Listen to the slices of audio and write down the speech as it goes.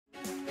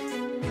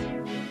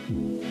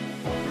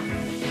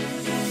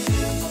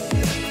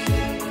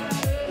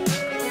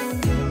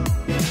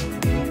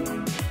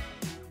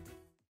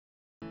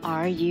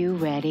Are you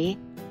ready?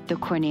 The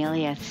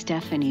Kornelia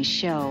Stephanie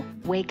Show.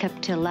 Wake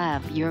up to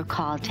love, your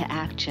call to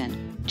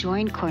action.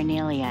 Join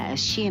Kornelia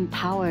as she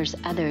empowers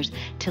others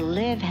to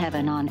live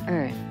heaven on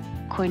earth.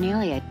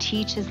 Kornelia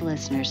teaches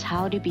listeners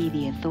how to be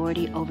the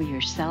authority over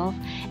yourself,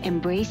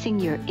 embracing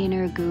your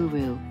inner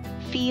guru.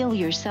 Feel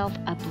yourself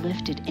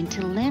uplifted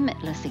into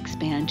limitless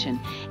expansion,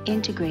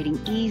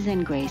 integrating ease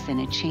and grace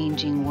in a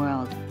changing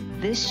world.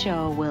 This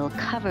show will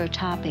cover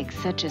topics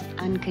such as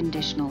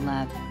unconditional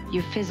love,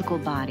 your physical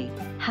body,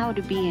 how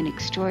to be in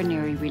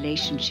extraordinary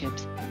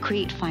relationships,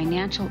 create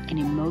financial and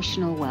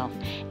emotional wealth,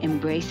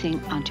 embracing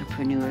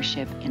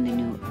entrepreneurship in the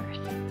new earth.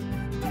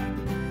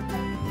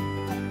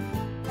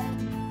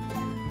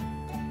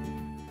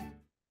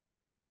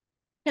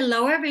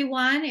 Hello,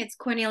 everyone. It's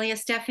Kornelia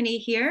Stephanie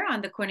here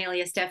on the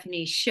Kornelia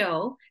Stephanie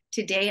Show.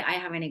 Today, I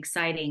have an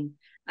exciting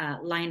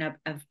lineup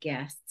of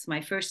guests. My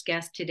first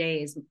guest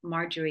today is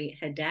Marjie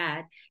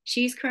Hadad.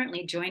 She's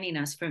currently joining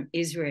us from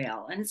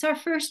Israel, and it's our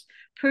first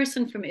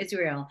person from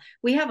Israel.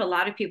 We have a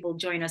lot of people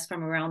join us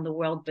from around the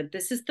world, but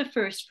this is the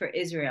first for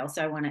Israel.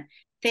 So I want to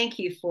thank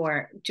you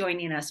for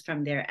joining us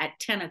from there at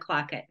 10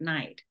 o'clock at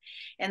night.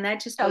 And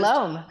that just goes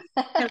hello.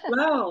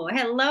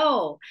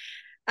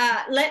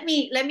 Let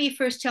me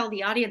first tell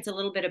the audience a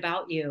little bit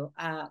about you,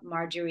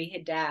 Marjie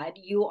Hadad.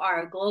 You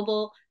are a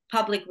global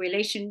public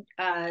relations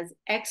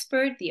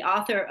expert, the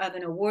author of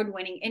an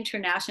award-winning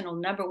international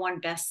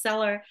 #1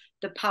 bestseller,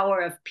 The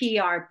Power of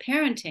PR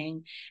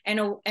Parenting, and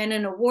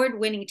an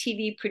award-winning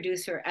TV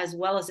producer, as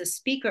well as a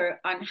speaker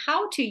on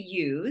how to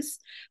use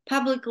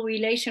public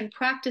relation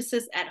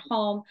practices at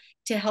home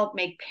to help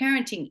make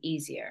parenting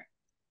easier,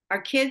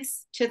 our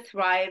kids to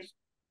thrive,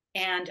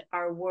 and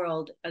our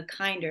world a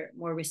kinder,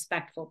 more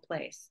respectful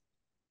place.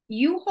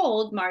 You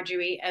hold,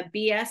 Marjie, a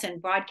BS in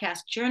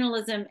broadcast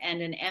journalism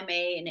and an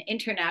MA in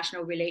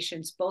international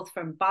relations, both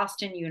from the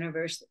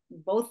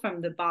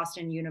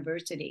Boston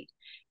University.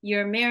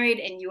 You're married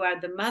and you are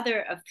the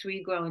mother of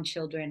 3 grown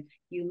children.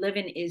 You live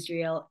in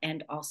Israel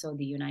and also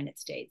the United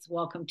States.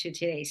 Welcome to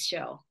today's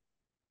show.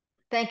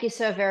 Thank you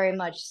so very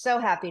much. So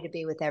happy to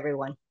be with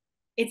everyone.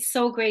 It's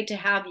so great to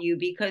have you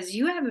because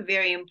you have a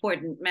very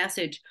important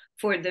message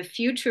for the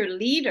future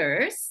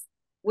leaders,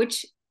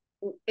 which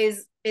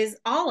is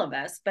all of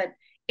us, but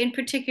in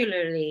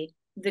particularly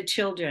the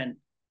children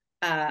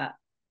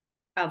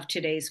of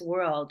today's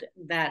world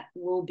that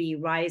will be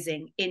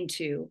rising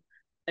into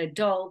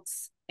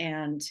adults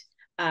and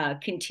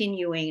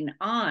continuing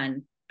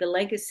on the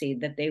legacy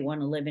that they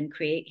want to live and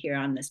create here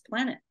on this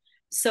planet.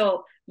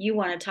 So you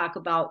want to talk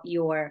about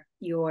your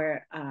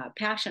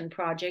passion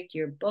project,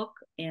 your book,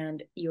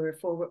 and your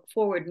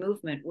forward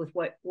movement with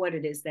what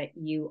it is that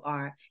you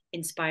are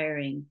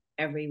inspiring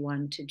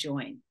everyone to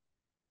join.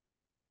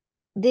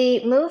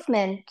 The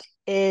movement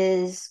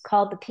is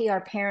called the PR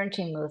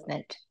Parenting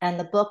Movement, and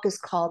the book is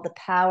called The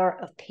Power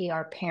of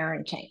PR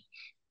Parenting,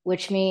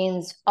 which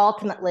means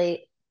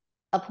ultimately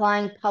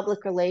applying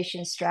public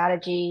relations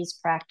strategies,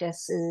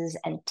 practices,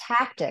 and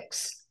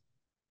tactics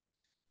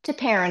to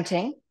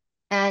parenting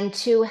and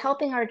to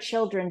helping our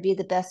children be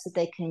the best that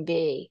they can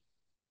be,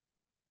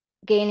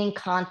 gaining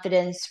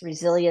confidence,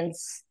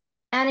 resilience,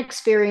 and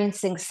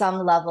experiencing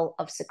some level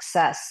of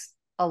success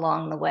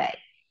along the way.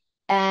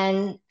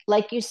 And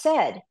like you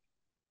said,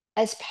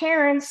 as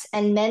parents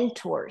and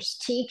mentors,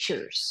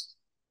 teachers,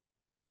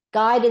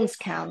 guidance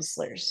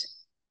counselors,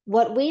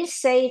 what we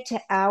say to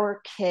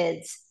our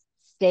kids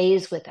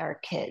stays with our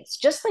kids,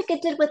 just like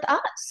it did with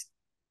us.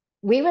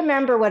 We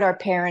remember what our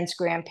parents,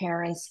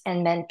 grandparents,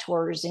 and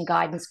mentors and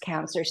guidance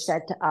counselors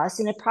said to us,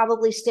 and it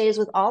probably stays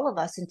with all of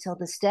us until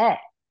this day.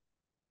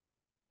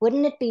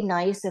 Wouldn't it be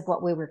nice if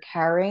what we were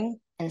carrying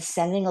and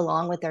sending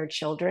along with our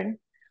children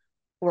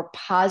were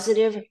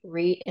positive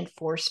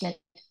reinforcement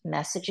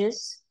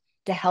messages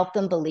to help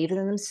them believe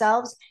in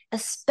themselves,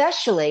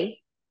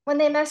 especially when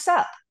they mess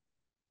up?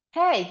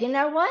 Hey, you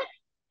know what?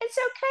 It's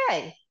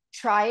okay.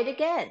 Try it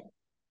again.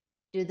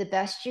 Do the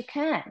best you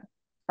can.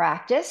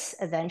 Practice.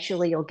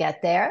 Eventually you'll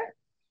get there.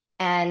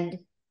 And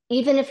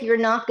even if you're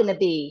not going to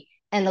be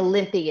an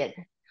Olympian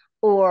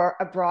or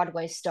a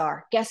Broadway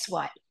star, guess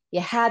what?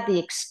 You had the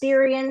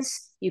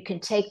experience. You can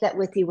take that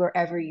with you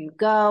wherever you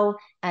go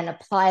and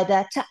apply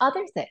that to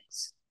other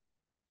things.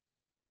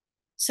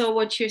 So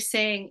what you're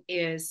saying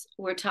is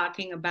we're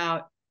talking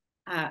about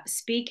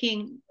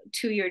speaking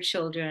to your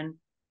children,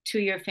 to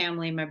your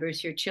family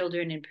members, your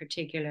children in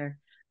particular,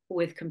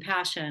 with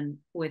compassion,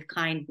 with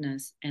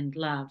kindness and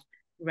love,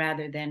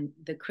 rather than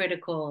the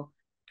critical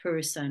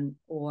person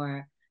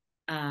or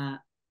I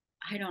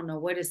don't know,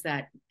 what is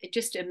that?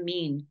 Just a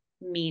mean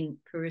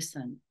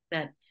person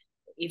that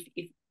if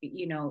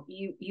you know,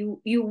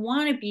 you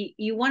want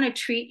to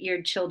treat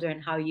your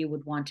children how you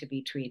would want to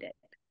be treated.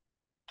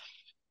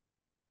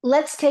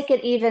 Let's take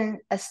it even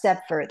a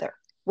step further.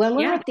 When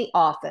we're at the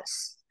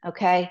office,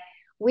 okay,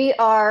 we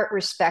are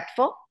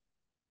respectful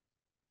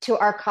to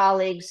our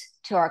colleagues,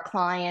 to our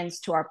clients,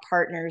 to our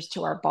partners,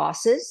 to our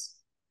bosses.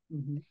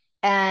 Mm-hmm.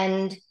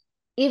 And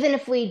even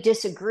if we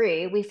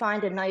disagree, we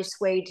find a nice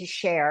way to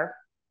share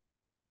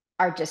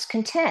our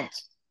discontent.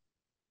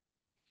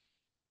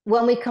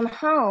 when we come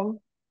home,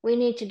 we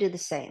need to do the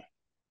same,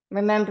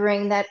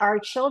 remembering that our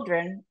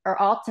children are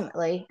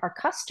ultimately our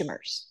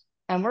customers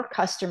and we're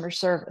customer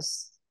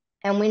service.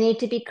 And we need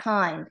to be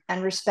kind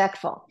and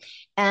respectful.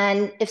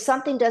 And if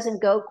something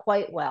doesn't go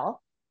quite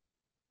well,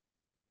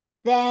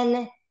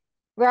 then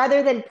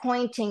rather than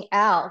pointing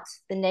out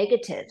the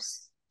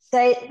negatives,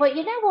 say, well,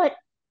 you know what?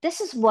 This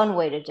is one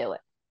way to do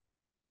it.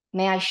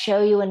 May I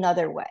show you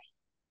another way?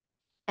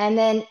 And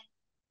then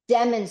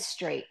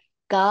demonstrate,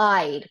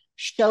 guide,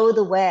 show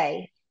the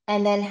way,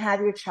 and then have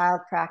your child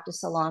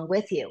practice along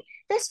with you.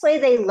 This way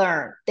they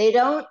learn. They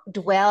don't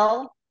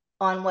dwell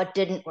on what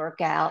didn't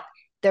work out.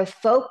 They're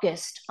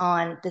focused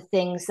on the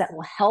things that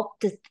will help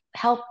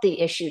the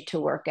issue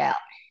to work out,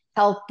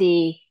 help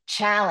the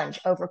challenge,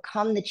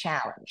 overcome the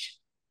challenge,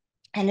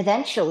 and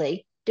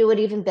eventually do it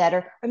even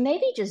better, or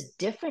maybe just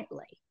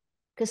differently.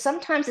 Because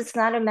sometimes it's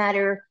not a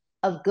matter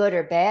of good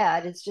or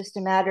bad, it's just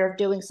a matter of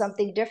doing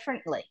something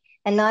differently.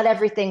 And not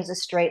everything's a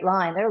straight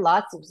line. There are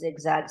lots of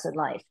zigzags in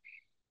life.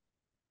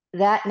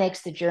 That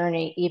makes the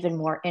journey even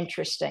more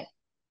interesting.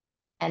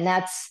 And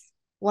that's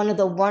one of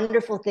the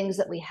wonderful things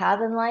that we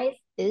have in life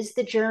is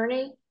the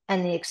journey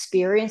and the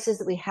experiences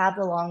that we have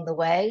along the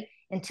way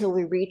until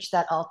we reach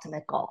that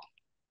ultimate goal.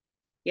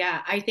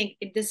 Yeah, I think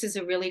this is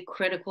a really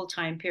critical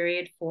time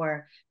period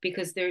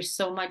because there's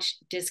so much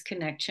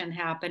disconnection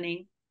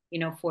happening,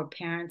 for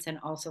parents and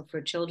also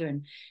for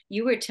children.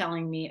 You were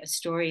telling me a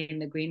story in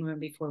the green room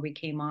before we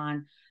came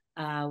on.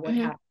 What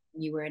happened?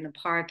 You were in a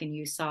park and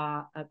you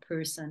saw a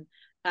person.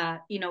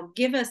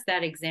 Give us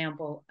that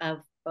example of,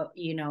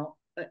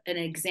 an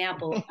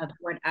example of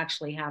what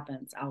actually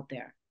happens out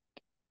there.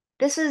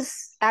 This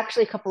is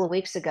actually a couple of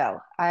weeks ago.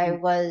 I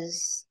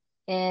was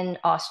in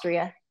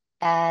Austria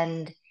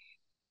and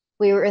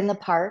we were in the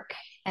park,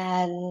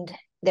 and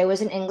there was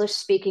an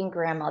English-speaking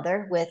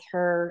grandmother with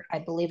her, I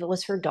believe it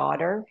was her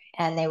daughter,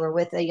 and they were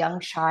with a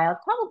young child,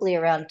 probably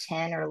around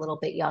 10 or a little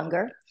bit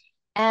younger.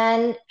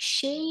 And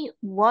she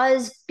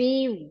was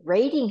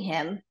berating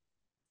him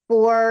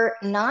for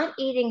not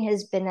eating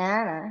his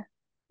banana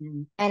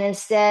and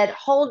instead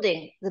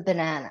holding the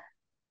banana.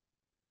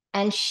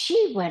 And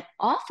she went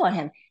off on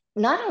him.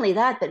 Not only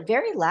that, but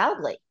very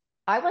loudly.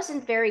 I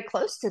wasn't very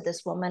close to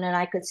this woman and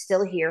I could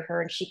still hear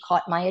her, and she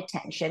caught my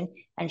attention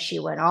and she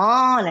went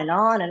on and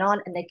on and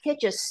on. And the kid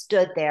just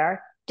stood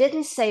there,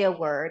 didn't say a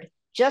word,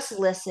 just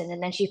listened.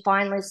 And then she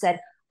finally said,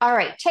 all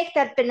right, take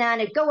that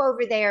banana, go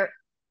over there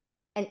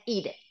and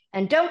eat it.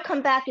 And don't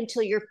come back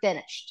until you're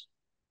finished.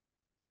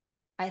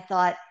 I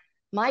thought,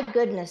 my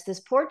goodness, this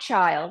poor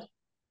child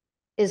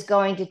is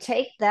going to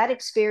take that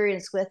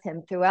experience with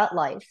him throughout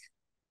life.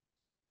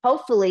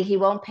 Hopefully he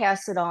won't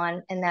pass it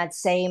on in that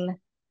same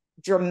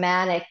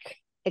dramatic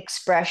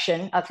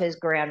expression of his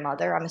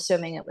grandmother. I'm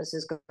assuming it was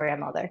his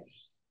grandmother.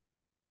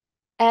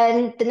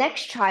 And the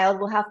next child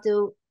will have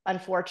to,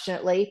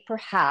 unfortunately,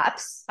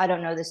 perhaps, I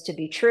don't know this to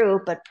be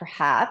true, but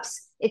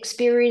perhaps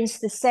experience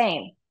the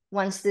same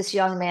once this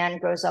young man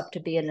grows up to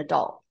be an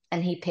adult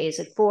and he pays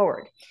it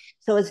forward.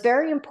 So it's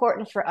very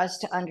important for us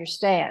to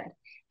understand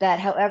that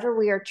however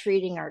we are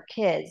treating our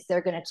kids,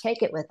 they're going to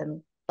take it with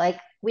them like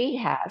we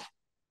have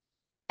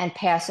and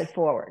pass it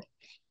forward.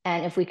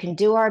 And if we can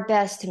do our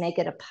best to make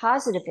it a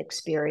positive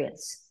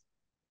experience,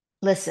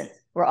 listen,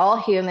 we're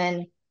all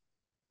human.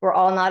 We're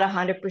all not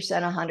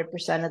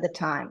 100% of the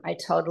time. I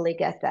totally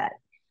get that.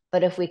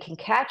 But if we can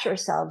catch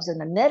ourselves in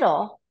the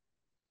middle,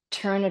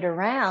 turn it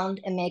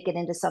around and make it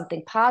into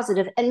something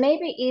positive, and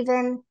maybe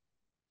even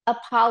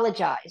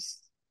apologize.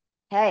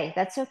 Hey,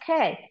 that's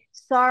okay.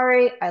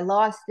 Sorry, I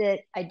lost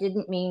it. I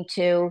didn't mean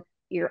to.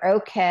 You're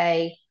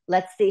okay.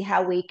 Let's see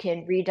how we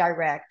can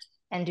redirect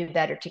and do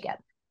better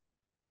together.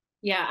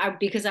 Yeah,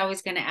 because I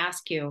was going to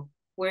ask you,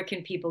 where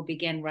can people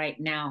begin right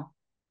now?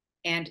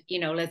 And,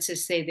 let's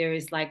just say there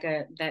is like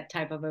that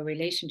type of a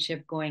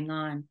relationship going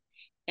on.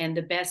 And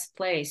the best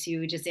place,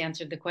 you just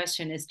answered the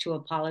question, is to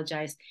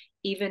apologize,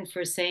 even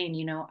for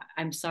saying,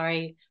 I'm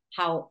sorry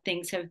how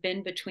things have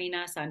been between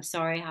us. I'm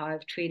sorry how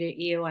I've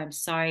treated you. I'm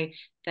sorry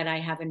that I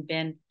haven't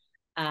been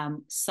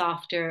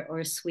softer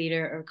or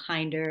sweeter or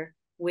kinder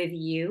with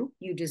you.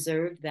 You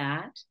deserve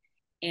that.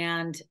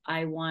 And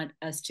I want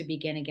us to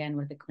begin again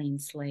with a clean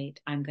slate.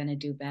 I'm going to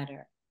do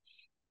better.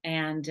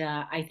 And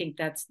I think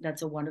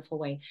that's a wonderful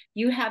way.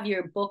 You have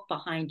your book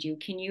behind you.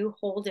 Can you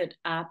hold it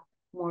up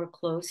more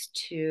close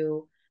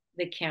to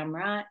the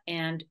camera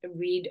and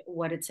read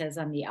what it says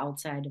on the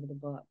outside of the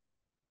book?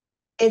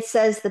 It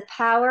says The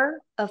Power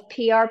of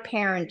PR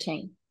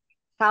Parenting,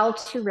 How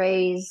to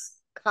Raise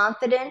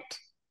Confident,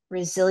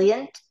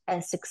 Resilient,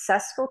 and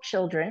Successful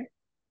Children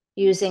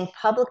Using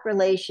Public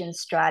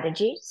Relations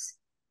Strategies.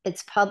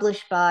 It's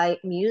published by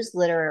Muse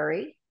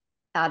Literary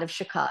out of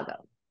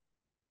Chicago.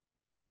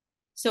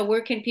 So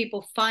where can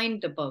people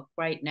find the book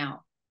right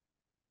now?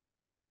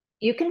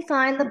 You can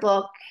find the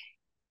book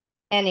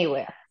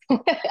anywhere,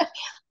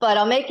 but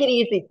I'll make it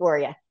easy for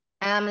you.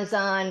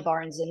 Amazon,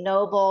 Barnes &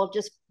 Noble,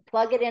 just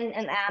plug it in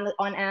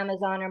on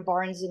Amazon or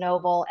Barnes and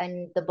Noble,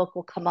 and the book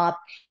will come up.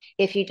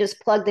 If you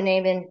just plug the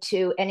name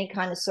into any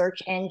kind of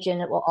search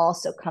engine, it will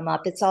also come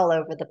up. It's all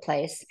over the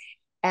place.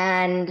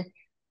 And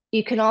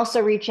you can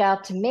also reach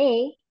out to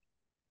me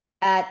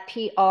at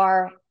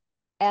PRFOR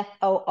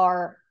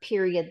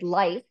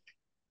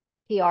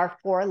PR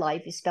for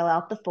life. You spell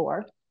out the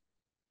 4.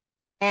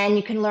 And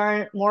you can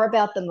learn more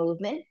about the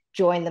movement,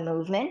 join the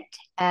movement,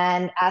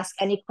 and ask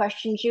any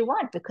questions you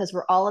want, because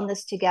we're all in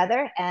this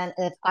together. And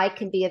if I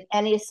can be of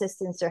any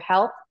assistance or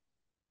help,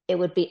 it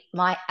would be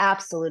my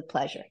absolute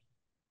pleasure.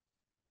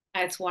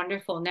 That's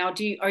wonderful. Now,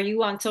 are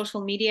you on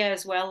social media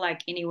as well,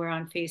 like anywhere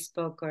on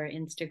Facebook or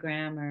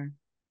Instagram or?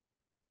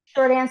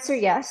 Short answer,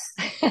 yes.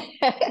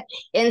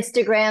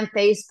 Instagram,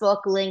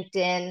 Facebook,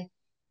 LinkedIn,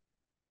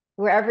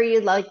 wherever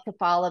you'd like to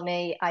follow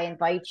me, I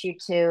invite you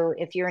to,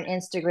 if you're an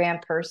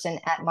Instagram person,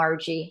 at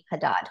Marjie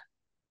Hadad.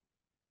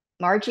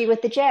 Marjie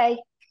with the J,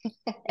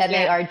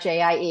 MARJIE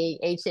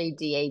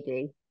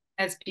HADAD.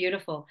 That's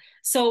beautiful.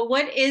 So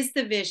what is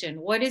the vision?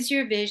 What is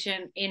your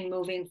vision in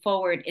moving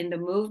forward in the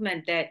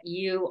movement that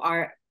you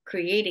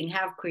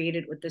have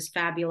created with this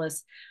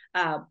fabulous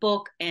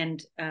book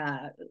and,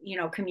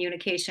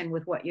 communication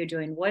with what you're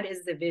doing? What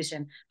is the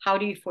vision? How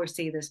do you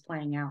foresee this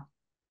playing out?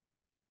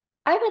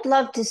 I would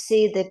love to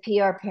see the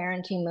PR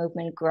parenting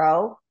movement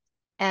grow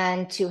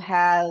and to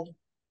have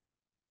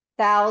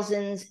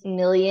thousands,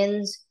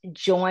 millions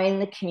join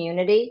the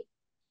community,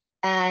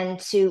 and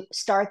to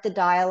start the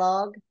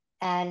dialogue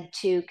and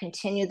to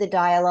continue the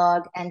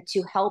dialogue and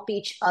to help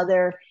each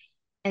other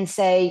and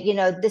say,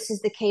 this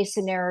is the case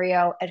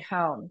scenario at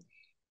home.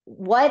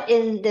 What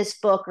in this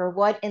book or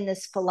what in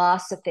this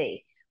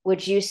philosophy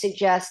would you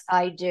suggest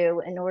I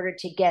do in order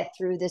to get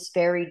through this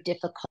very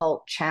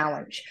difficult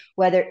challenge,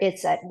 whether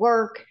it's at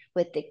work,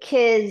 with the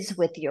kids,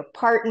 with your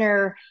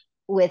partner,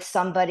 with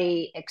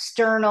somebody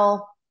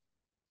external?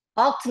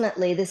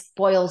 Ultimately, this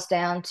boils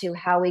down to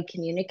how we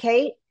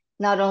communicate,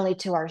 not only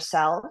to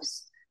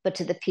ourselves, but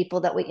to the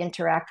people that we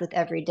interact with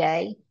every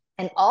day.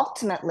 And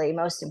ultimately,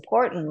 most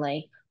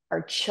importantly,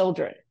 our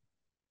children.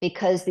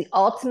 Because the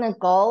ultimate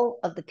goal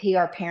of the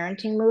PR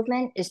parenting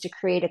movement is to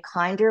create a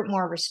kinder,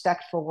 more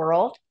respectful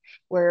world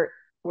where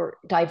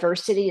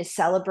diversity is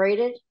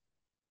celebrated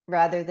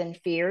rather than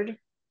feared,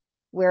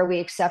 where we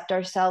accept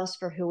ourselves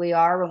for who we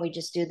are when we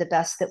just do the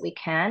best that we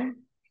can,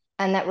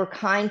 and that we're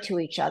kind to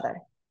each other.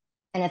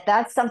 And if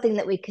that's something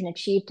that we can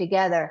achieve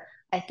together,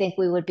 I think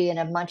we would be in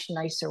a much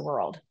nicer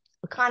world,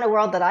 the kind of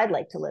world that I'd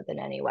like to live in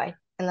anyway,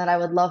 and that I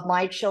would love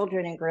my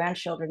children and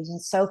grandchildren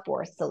and so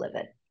forth to live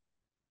in.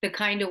 The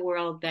kind of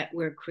world that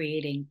we're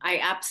creating. I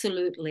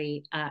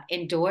absolutely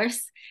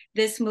endorse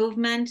this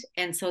movement.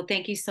 And so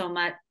thank you so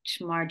much,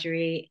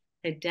 Marjie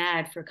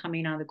Hadad, for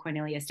coming on the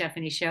Kornelia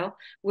Stephanie Show.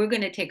 We're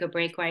going to take a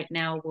break right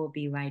now. We'll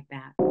be right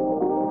back.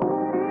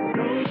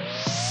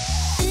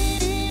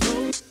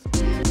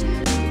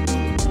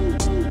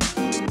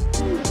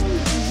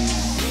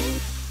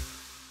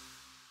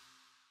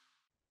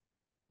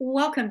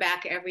 Welcome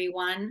back,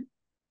 everyone.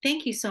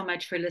 Thank you so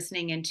much for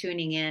listening and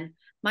tuning in.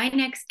 My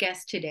next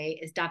guest today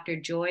is Dr.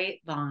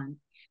 Joy Vaughan.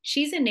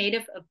 She's a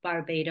native of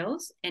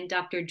Barbados, and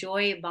Dr.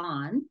 Joy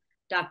Vaughan,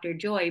 Dr.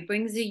 Joy,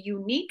 brings a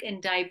unique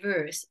and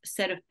diverse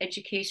set of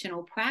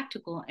educational,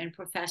 practical, and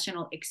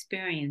professional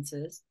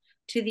experiences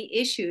to the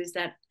issues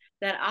that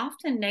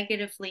often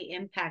negatively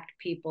impact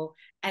people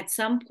at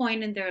some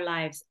point in their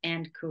lives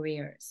and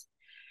careers.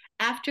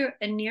 After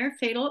a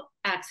near-fatal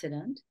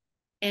accident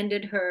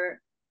ended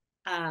her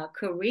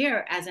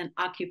career as an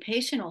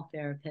occupational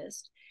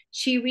therapist,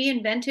 she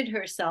reinvented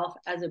herself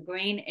as a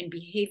brain and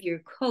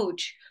behavior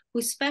coach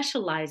who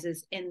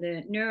specializes in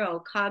the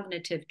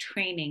neurocognitive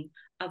training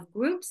of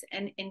groups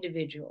and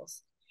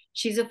individuals.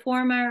 She's a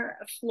former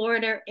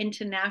Florida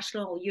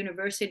International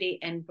University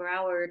and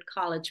Broward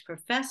College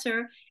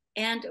professor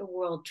and a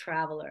world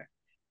traveler.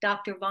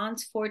 Dr.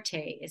 Vaughan's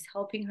forte is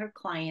helping her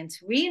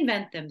clients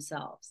reinvent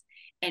themselves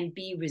and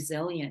be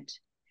resilient.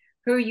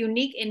 Her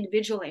unique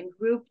individual and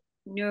group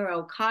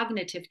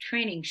neurocognitive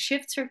training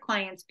shifts her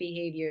clients'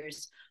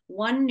 behaviors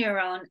one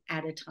neuron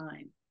at a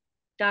time.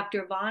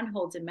 Dr. Vaughan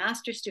holds a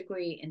master's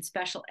degree in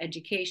special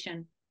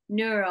education,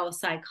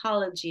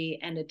 neuropsychology,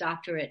 and a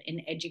doctorate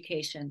in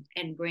education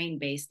and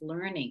brain-based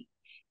learning.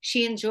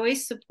 She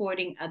enjoys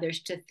supporting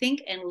others to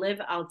think and live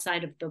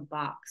outside of the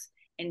box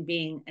and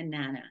being a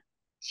nana.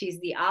 She's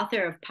the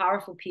author of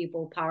Powerful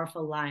People,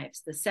 Powerful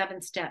Lives, the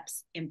 7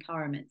 Steps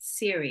Empowerment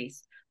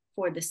series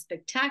for the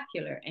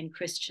spectacular and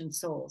Christian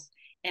souls,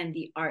 and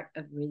the Art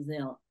of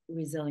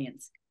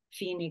Resilience,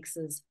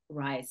 Phoenixes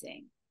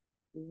Rising.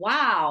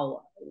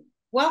 Wow.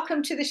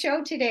 Welcome to the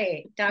show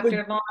today,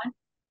 Dr. Vaughan.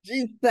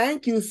 Gee,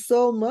 thank you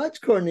so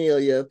much,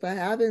 Kornelia, for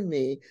having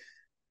me.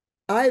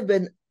 I've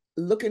been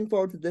looking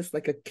forward to this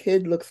like a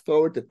kid looks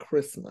forward to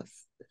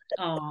Christmas.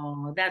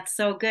 Oh, that's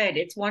so good.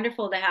 It's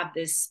wonderful to have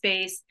this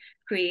space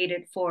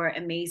created for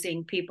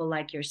amazing people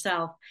like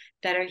yourself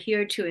that are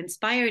here to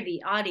inspire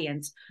the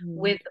audience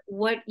with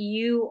what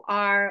you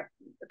are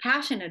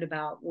passionate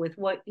about, with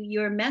what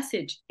your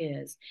message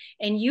is.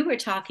 And you were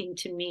talking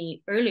to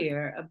me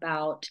earlier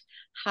about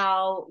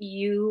how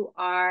you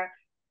are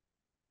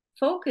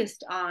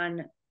focused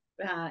on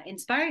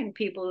inspiring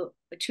people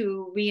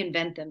to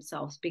reinvent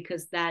themselves,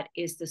 because that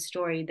is the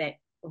story that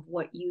of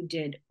what you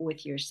did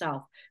with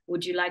yourself.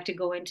 Would you like to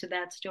go into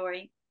that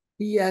story?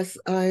 Yes,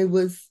 I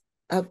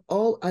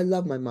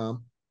love my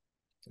mom.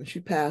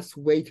 She passed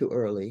way too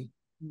early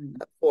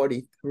at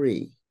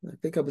 43. I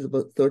think I was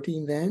about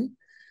 13 then.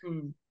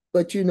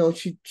 But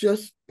she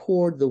just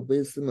poured the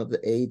wisdom of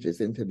the ages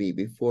into me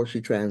before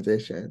she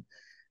transitioned.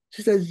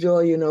 She says,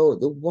 Joy,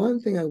 the one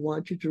thing I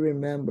want you to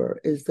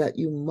remember is that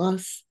you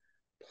must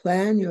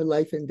plan your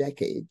life in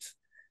decades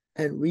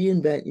and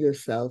reinvent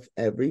yourself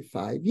every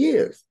 5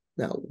 years.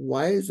 Now,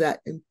 why is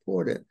that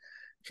important?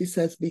 She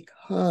says,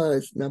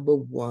 because number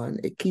one,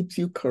 it keeps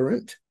you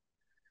current.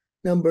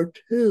 Number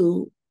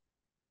two,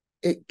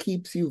 it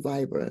keeps you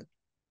vibrant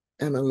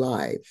and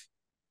alive.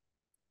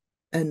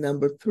 And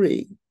number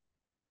three,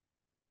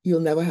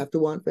 you'll never have to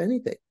want for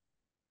anything.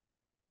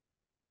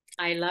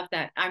 I love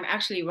that. I'm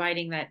actually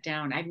writing that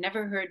down. I've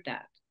never heard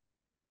that.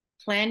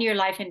 Plan your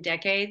life in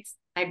decades.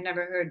 I've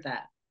never heard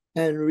that.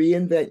 And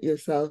reinvent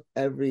yourself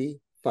every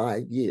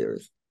 5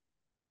 years.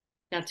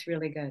 That's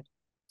really good.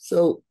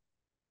 So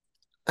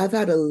I've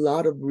had a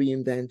lot of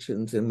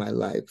reinventions in my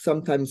life,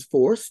 sometimes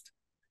forced,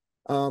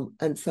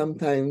 and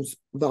sometimes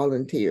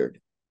volunteered.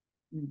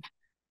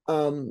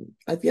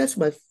 I guess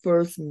my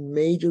first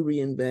major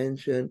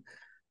reinvention,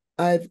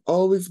 I've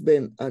always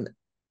been an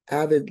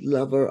avid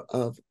lover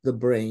of the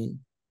brain.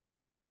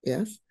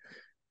 Yes.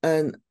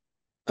 And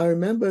I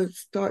remember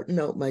starting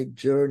out my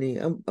journey.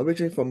 I'm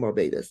originally from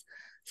Barbados.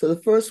 So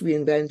the first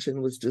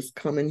reinvention was just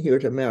coming here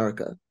to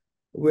America,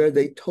 where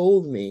they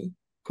told me,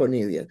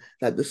 Kornelia,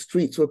 that the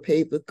streets were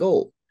paved with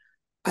gold.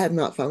 I have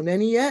not found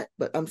any yet,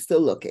 but I'm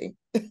still looking.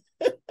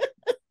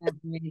 That's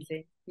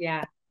amazing.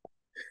 Yeah.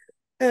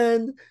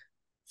 And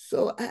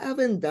so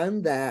having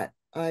done that,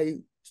 I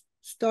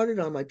started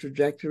on my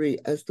trajectory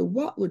as to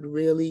what would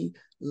really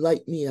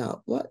light me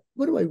up.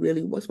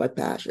 What's my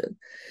passion?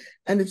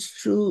 And it's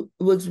true,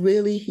 it was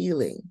really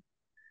healing.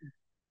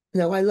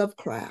 Now, I love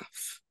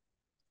crafts,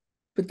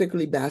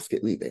 particularly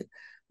basket weaving.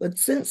 But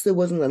since there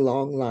wasn't a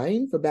long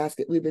line for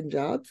basket weaving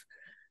jobs,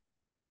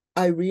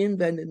 I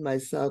reinvented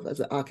myself as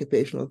an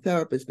occupational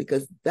therapist,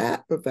 because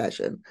that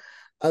profession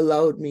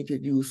allowed me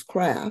to use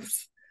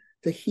crafts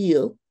to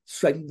heal,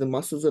 strengthen the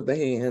muscles of the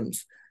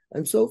hands,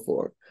 and so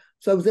forth.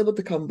 So I was able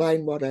to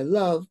combine what I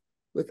love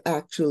with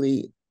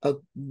actually a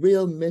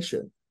real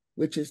mission,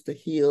 which is to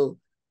heal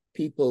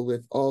people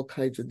with all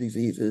kinds of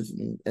diseases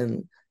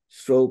and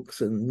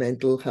strokes and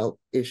mental health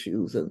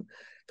issues. And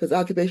because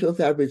occupational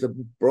therapy is a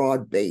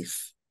broad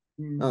base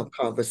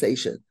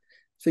conversation.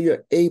 So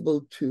you're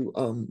able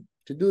to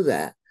do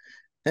that.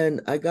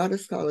 And I got a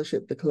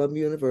scholarship to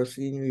Columbia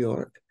University in New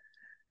York.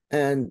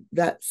 And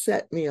that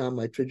set me on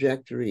my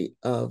trajectory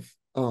of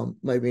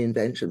my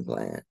reinvention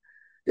plan.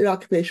 Did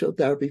occupational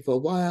therapy for a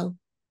while,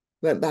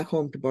 went back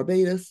home to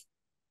Barbados,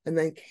 and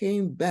then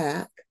came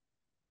back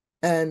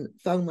and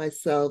found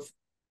myself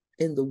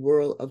in the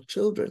world of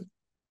children,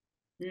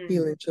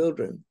 healing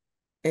children,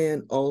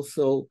 and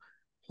also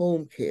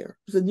home care.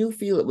 It was a new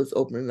field that was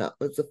opening up.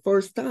 It's the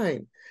first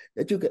time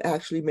that you could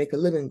actually make a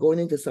living going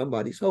into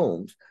somebody's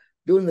homes,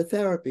 doing the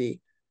therapy,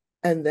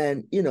 and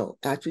then,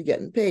 actually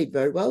getting paid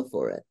very well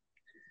for it.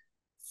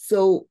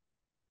 So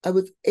I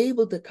was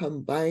able to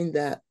combine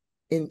that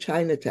in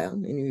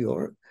Chinatown in New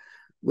York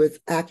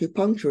with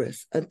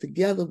acupuncturists, and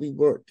together we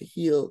worked to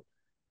heal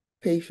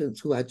patients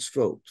who had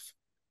strokes.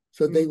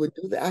 So they would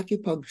do the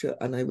acupuncture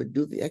and I would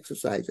do the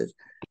exercises,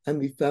 and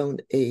we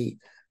found a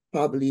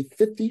probably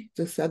 50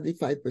 to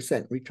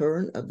 75%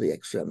 return of the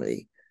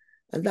extremity.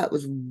 And that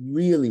was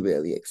really,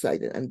 really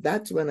exciting. And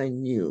that's when I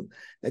knew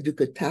that you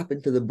could tap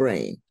into the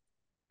brain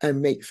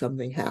and make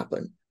something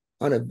happen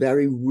on a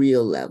very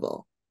real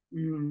level.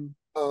 And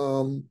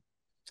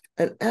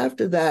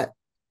after that,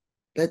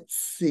 let's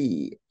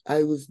see,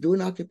 I was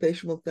doing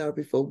occupational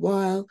therapy for a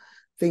while.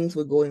 Things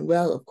were going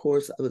well. Of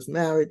course, I was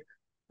married.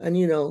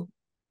 And,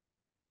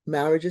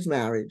 marriage is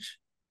marriage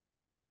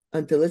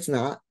until it's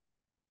not.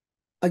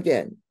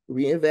 Again,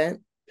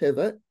 reinvent,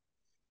 pivot.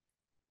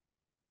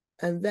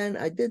 And then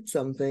I did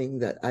something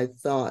that I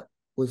thought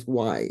was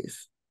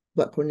wise.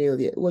 But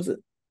Kornelia, it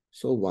wasn't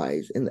so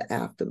wise in the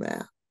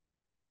aftermath.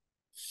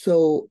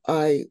 So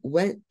I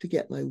went to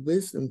get my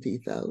wisdom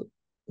teeth out.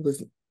 It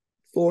was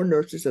 4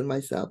 nurses and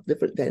myself,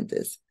 different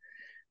dentists.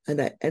 And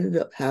I ended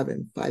up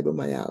having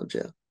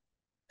fibromyalgia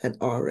and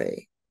RA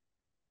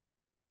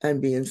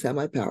and being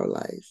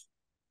semi-paralyzed,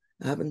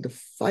 having to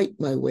fight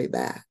my way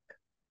back.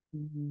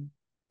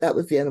 That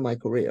was the end of my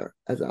career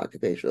as an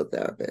occupational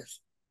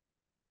therapist.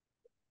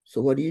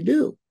 So what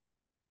do?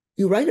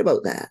 You write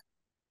about that,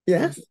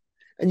 yes?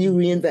 And you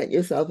reinvent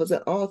yourself as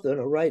an author and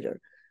a writer.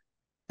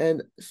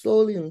 And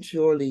slowly and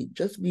surely,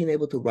 just being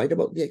able to write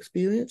about the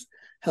experience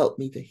helped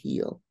me to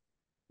heal.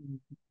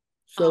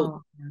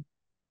 So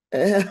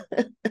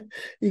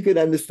you can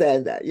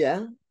understand that,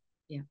 yeah?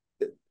 Yeah.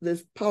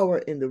 there's power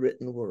in the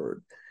written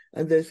word,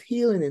 and there's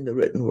healing in the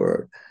written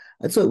word.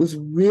 And so it was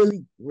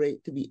really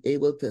great to be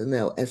able to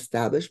now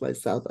establish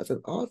myself as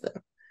an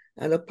author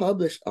and a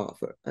published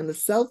author and a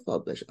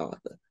self-published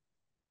author,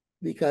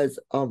 because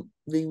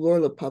the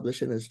world of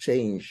publishing has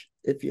changed.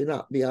 If you're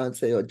not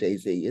Beyonce or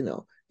Jay-Z,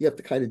 you have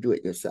to kind of do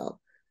it yourself.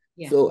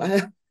 Yeah. So I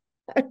have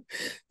to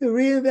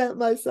reinvent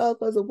myself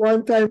as a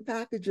one-time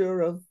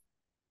packager of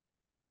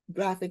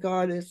graphic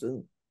artists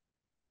and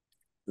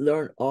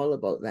learn all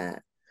about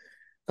that.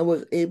 I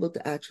was able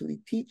to actually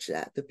teach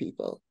that to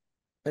people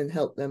and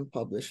help them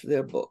publish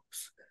their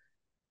books,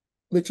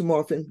 which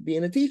morphed into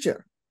being a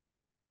teacher.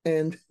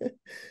 And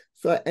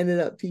so I ended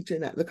up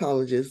teaching at the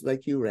colleges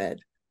like you read.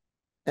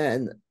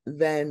 And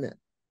then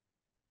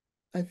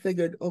I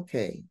figured,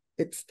 okay,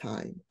 it's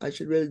time. I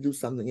should really do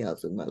something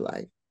else in my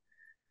life.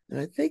 And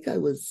I think I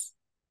was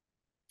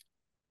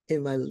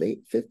in my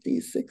late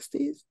 50s,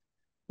 60s.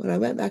 When I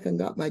went back and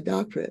got my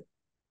doctorate,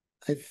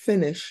 I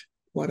finished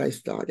what I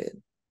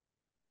started.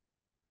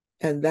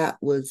 And that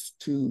was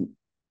to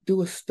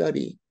do a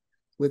study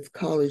with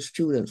college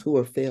students who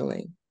were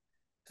failing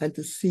and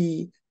to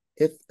see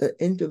if the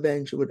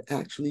intervention would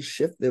actually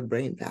shift their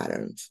brain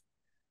patterns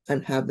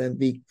and have them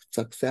be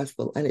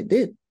successful. And it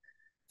did.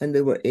 And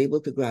they were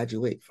able to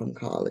graduate from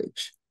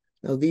college.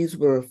 Now, these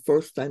were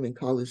first-time in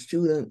college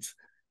students,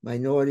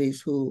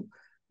 minorities who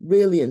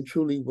really and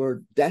truly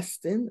were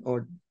destined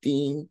or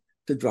deemed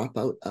to drop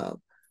out of.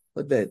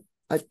 But that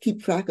I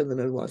keep track of them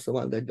every once in a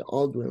while. They're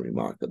all doing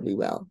remarkably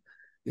well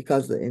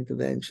because of the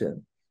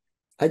intervention.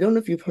 I don't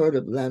know if you've heard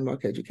of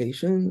Landmark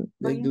Education.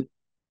 They do,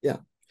 yeah.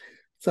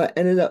 So I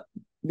ended up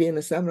being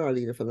a seminar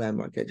leader for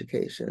Landmark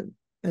Education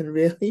and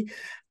really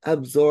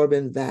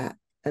absorbing that.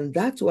 And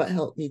that's what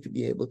helped me to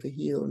be able to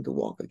heal and to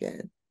walk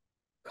again.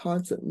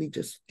 Constantly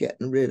just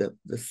getting rid of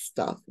the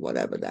stuff,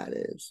 whatever that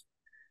is,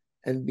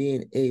 and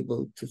being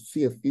able to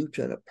see a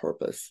future and a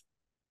purpose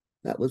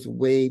that was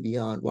way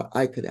beyond what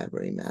I could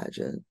ever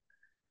imagine.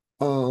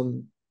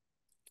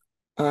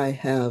 I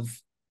have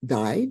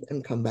died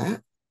and come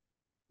back,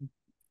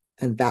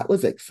 and that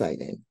was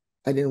exciting.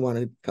 I didn't want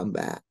to come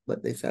back,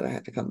 but they said I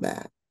had to come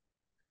back.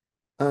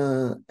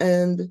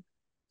 And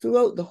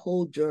throughout the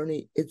whole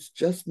journey, it's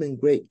just been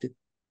great to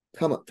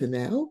come up to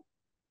now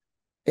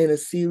in a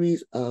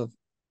series of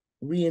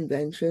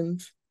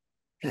reinventions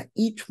that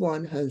each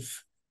one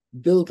has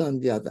built on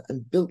the other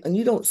and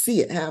you don't see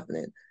it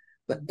happening,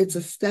 but it's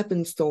a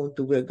stepping stone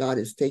to where God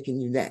is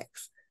taking you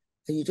next.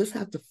 And you just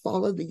have to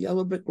follow the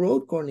yellow brick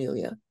road,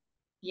 Kornelia.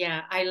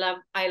 Yeah, I love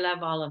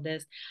all of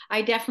this.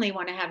 I definitely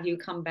want to have you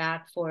come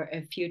back for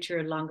a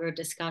future longer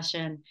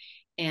discussion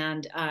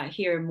and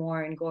hear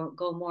more and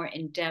go more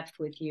in depth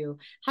with you.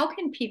 How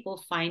can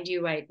people find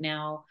you right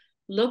now,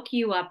 look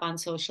you up on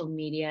social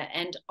media,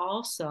 and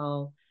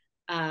also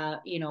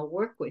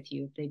work with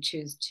you if they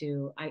choose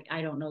to?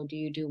 I don't know, do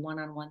you do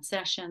one-on-one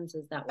sessions?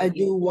 Is that what I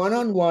do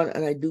one-on-one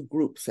and I do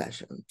group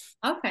sessions.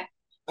 Okay.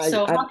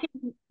 So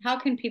how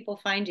can people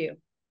find you?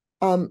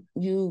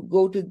 You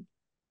go to,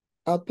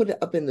 I'll put it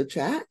up in the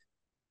chat,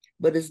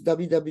 but it's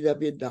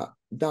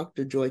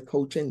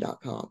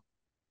www.drjoycoaching.com.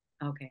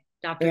 Okay,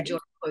 Dr. Joy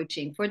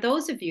Coaching. For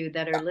those of you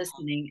that are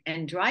listening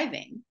and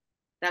driving,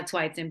 that's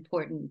why it's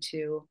important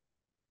to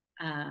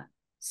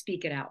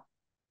speak it out.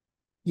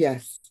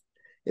 Yes,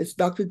 it's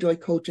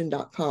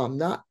drjoycoaching.com,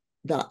 not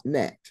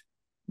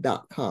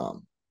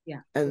 .net.com.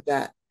 Yeah. And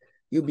that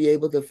you'll be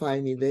able to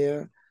find me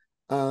there.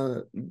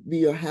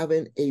 We are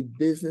having a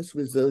business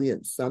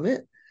resilience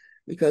summit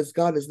because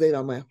God has laid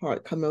on my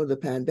heart coming out of the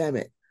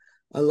pandemic.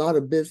 A lot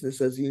of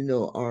businesses,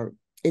 are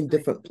in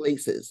different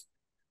places,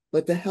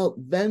 but to help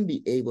them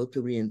be able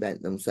to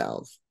reinvent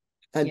themselves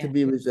and to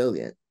be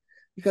resilient.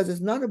 Because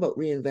it's not about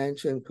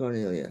reinvention,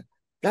 Kornelia.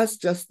 That's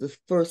just the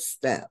first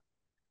step.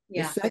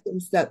 Yeah. The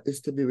second step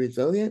is to be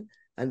resilient,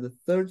 and the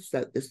third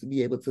step is to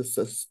be able to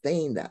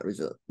sustain that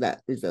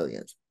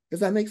resilience. Does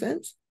that make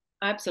sense?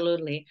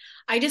 Absolutely.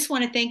 I just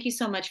want to thank you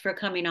so much for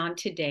coming on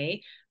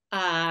today.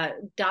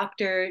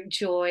 Dr.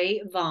 Joy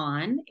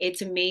Vaughan,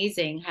 it's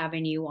amazing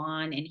having you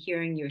on and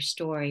hearing your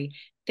story.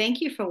 Thank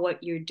you for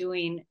what you're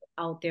doing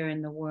out there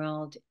in the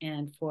world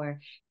and for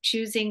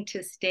choosing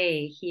to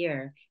stay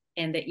here,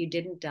 and that you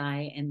didn't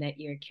die and that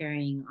you're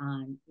carrying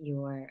on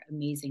your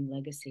amazing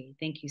legacy.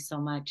 Thank you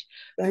so much.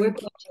 We're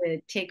going to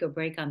take a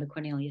break on the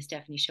Kornelia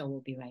Stephanie Show.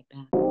 We'll be right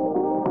back.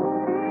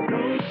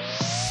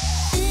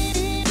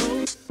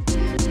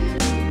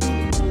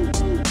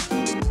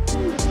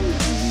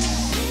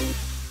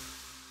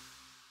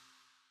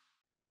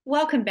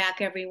 Welcome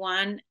back,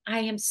 everyone. I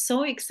am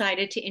so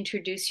excited to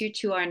introduce you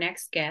to our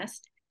next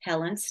guest,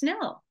 Helen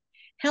Snell.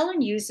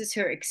 Helen uses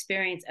her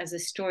experience as a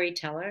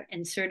storyteller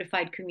and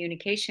certified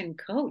communication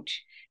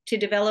coach to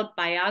develop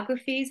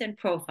biographies and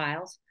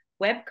profiles,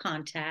 web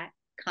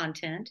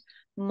content,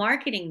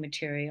 marketing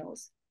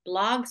materials,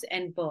 blogs,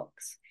 and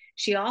books.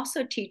 She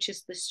also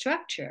teaches the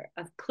structure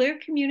of clear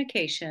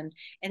communication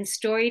and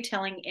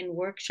storytelling in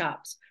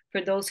workshops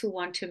for those who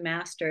want to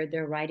master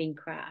their writing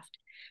craft.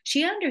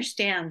 She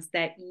understands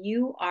that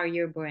you are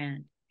your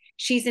brand.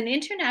 She's an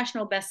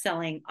international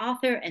best-selling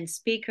author and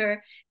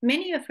speaker.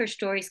 Many of her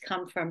stories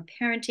come from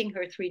parenting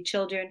her 3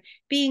 children,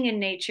 being in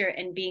nature,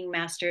 and being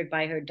mastered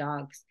by her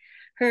dogs.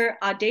 Her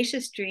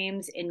audacious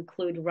dreams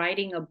include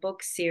writing a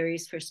book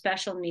series for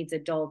special needs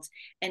adults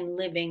and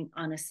living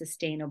on a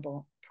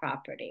sustainable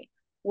property.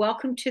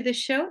 Welcome to the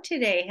show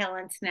today,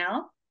 Helen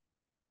Snell.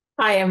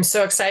 I am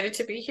so excited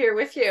to be here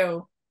with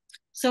you.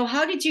 So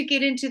how did you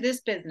get into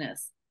this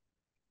business?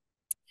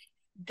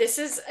 This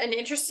is an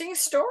interesting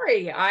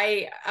story.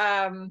 I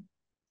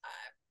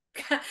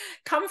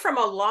come from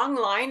a long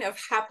line of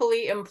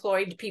happily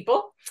employed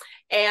people,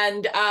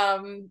 and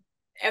am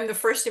the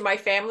first in my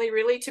family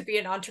really to be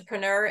an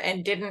entrepreneur,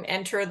 and didn't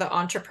enter the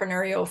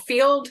entrepreneurial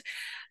field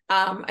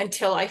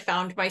until I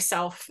found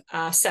myself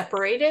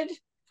separated.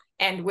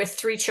 And with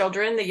 3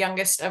 children, the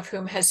youngest of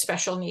whom has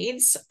special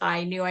needs,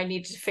 I knew I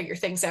needed to figure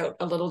things out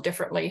a little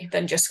differently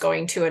than just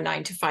going to a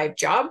 9-to-5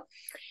 job.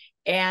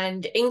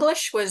 And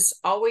English was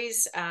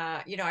always,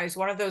 I was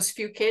one of those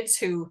few kids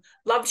who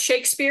loved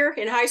Shakespeare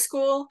in high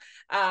school,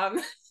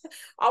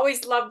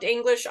 always loved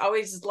English,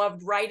 always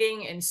loved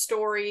writing and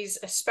stories,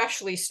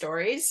 especially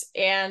stories,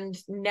 and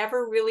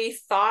never really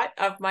thought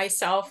of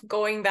myself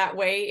going that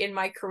way in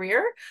my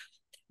career,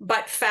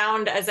 but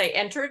found as I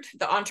entered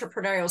the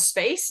entrepreneurial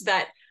space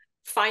that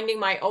finding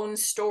my own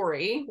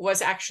story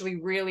was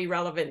actually really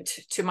relevant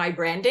to my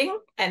branding,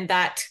 and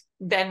that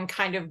then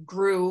kind of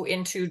grew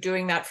into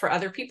doing that for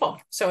other people.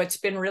 So it's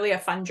been really a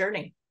fun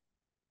journey.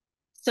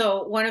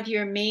 So one of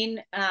your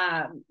main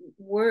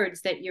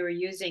words that you're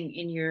using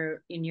in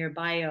your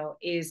bio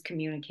is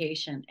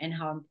communication, and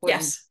how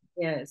important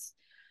it is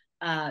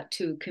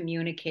to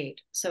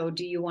communicate. So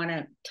do you want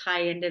to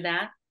tie into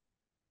that?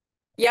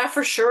 Yeah,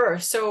 for sure.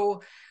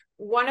 So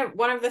one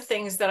of the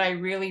things that I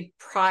really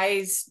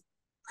pride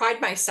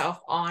myself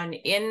on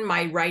in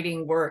my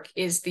writing work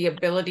is the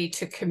ability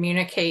to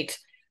communicate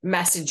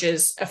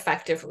messages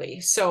effectively.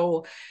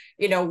 So,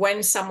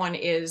 when someone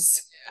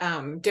is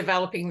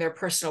developing their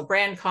personal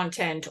brand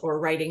content or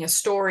writing a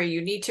story,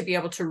 you need to be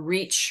able to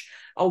reach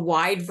a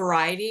wide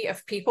variety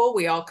of people.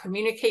 We all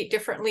communicate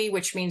differently,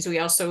 which means we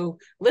also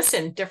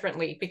listen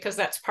differently, because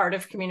that's part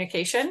of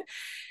communication.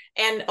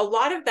 And a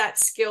lot of that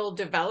skill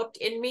developed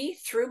in me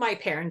through my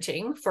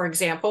parenting. For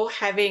example,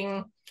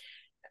 having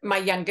my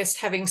youngest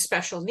having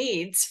special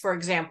needs, for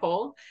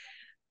example,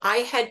 I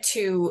had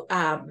to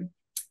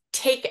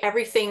take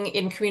everything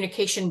in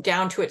communication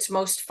down to its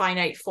most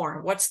finite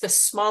form. What's the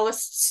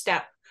smallest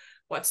step?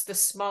 What's the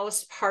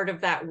smallest part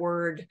of that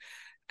word?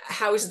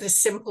 How's the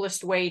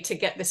simplest way to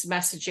get this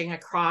messaging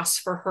across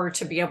for her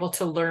to be able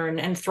to learn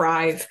and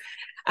thrive?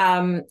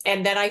 And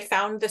then I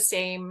found the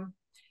same,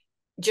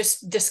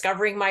 just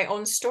discovering my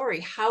own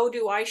story. How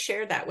do I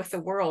share that with the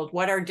world?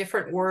 What are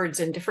different words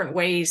and different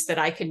ways that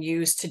I can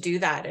use to do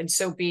that? And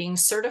so being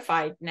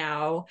certified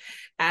now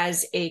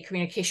as a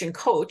communication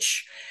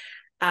coach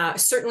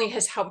certainly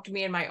has helped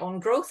me in my own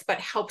growth, but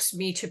helps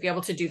me to be able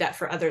to do that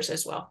for others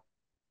as well.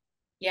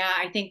 Yeah,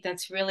 I think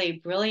that's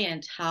really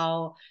brilliant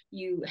how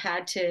you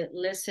had to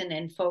listen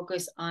and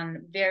focus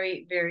on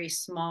very, very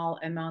small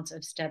amounts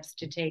of steps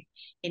to take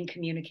in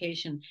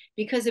communication,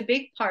 because a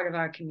big part of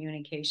our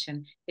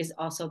communication is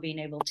also being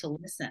able to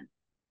listen.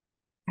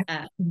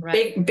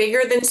 Right?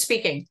 Bigger than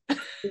speaking.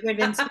 Bigger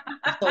than speaking.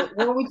 So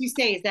what would you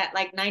say? Is that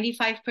like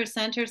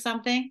 95% or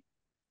something?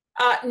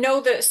 No,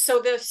 the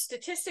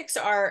statistics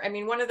are,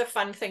 one of the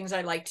fun things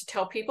I like to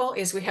tell people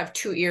is we have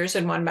 2 ears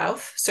and 1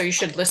 mouth. So you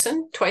should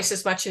listen twice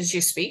as much as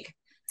you speak.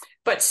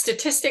 But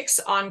statistics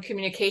on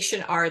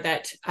communication are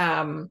that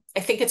I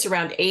think it's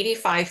around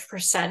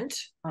 85%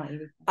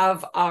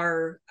 of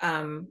our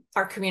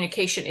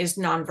communication is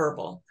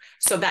nonverbal.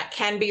 So that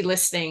can be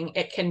listening.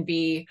 It can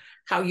be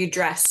how you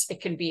dress. It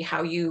can be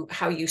how you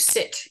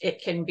sit.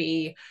 It can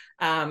be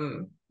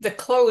the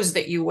clothes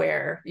that you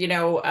wear.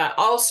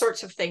 All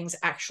sorts of things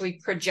actually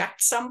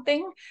project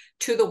something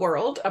to the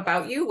world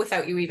about you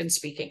without you even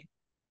speaking.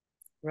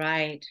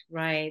 Right.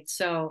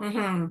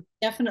 So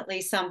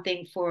definitely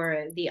something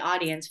for the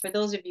audience, for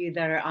those of you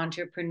that are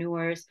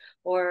entrepreneurs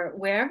or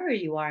wherever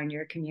you are in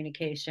your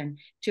communication,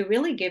 to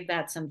really give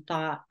that some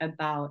thought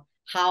about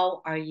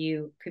how are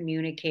you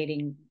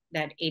communicating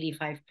that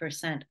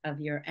 85% of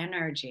your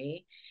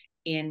energy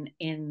in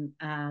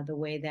the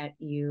way that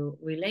you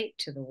relate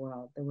to the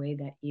world, the way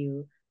that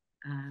you,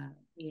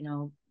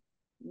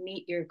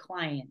 meet your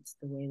clients,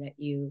 the way that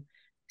you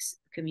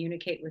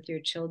communicate with your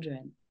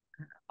children.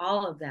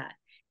 All of that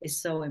is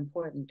so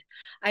important.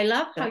 I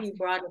love how you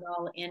brought it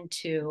all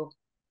into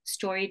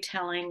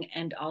storytelling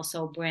and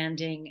also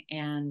branding.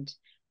 And,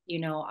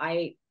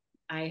 I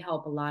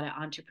help a lot of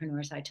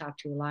entrepreneurs. I talk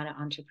to a lot of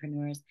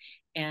entrepreneurs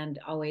and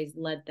always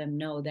let them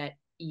know that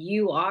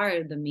you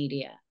are the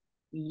media,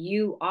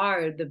 you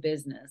are the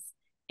business,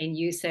 and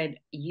you said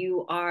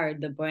you are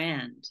the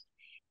brand.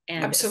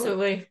 And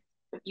absolutely.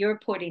 So you're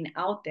putting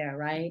out there,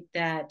 right?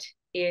 That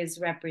is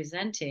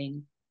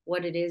representing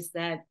what it is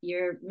that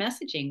you're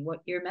messaging, what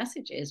your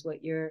message is,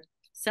 what you're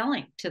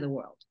selling to the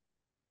world.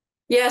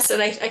 Yes,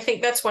 and I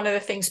think that's one of the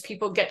things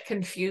people get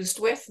confused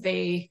with.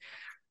 They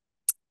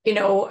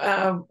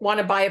want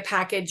to buy a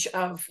package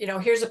of,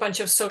 here's a bunch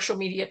of social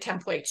media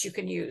templates you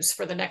can use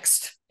for the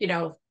next,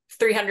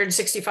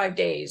 365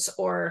 days,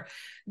 or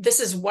this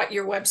is what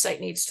your website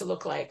needs to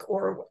look like,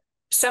 or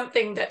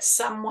something that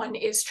someone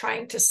is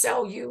trying to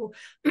sell you,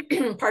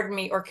 pardon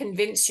me, or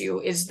convince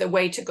you is the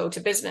way to go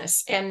to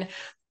business. And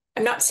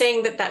I'm not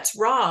saying that that's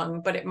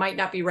wrong, but it might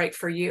not be right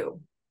for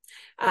you.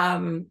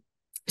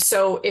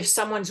 So if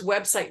someone's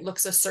website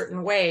looks a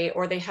certain way,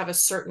 or they have a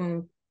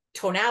certain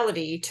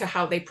tonality to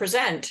how they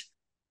present,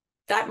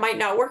 that might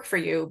not work for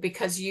you,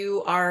 because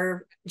you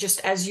are just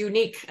as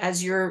unique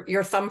as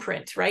your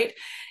thumbprint, right?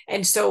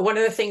 And so one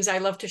of the things I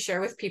love to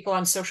share with people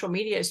on social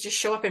media is just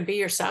show up and be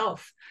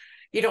yourself.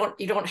 You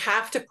don't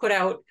have to put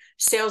out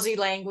salesy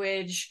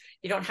language.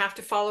 You don't have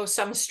to follow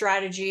some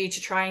strategy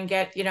to try and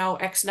get,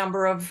 X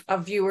number of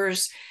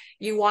viewers.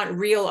 You want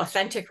real,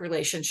 authentic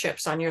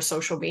relationships on your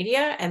social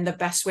media. And the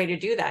best way to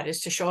do that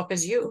is to show up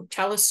as you.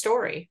 Tell a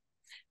story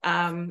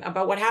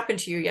about what happened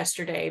to you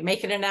yesterday.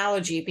 Make an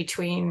analogy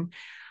between,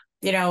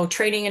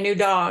 training a new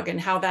dog and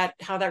how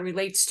that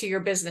relates to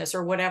your business,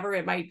 or whatever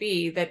it might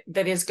be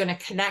that is going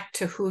to connect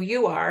to who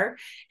you are.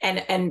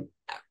 And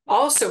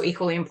also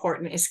equally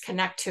important is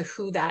connect to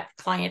who that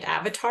client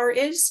avatar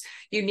is.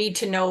 You need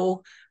to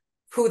know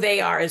who they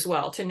are as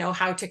well, to know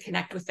how to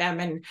connect with them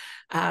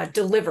and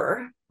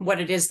deliver what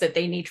it is that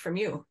they need from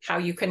you, how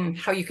you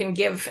can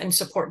give and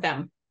support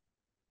them.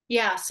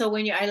 Yeah. So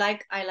I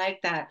like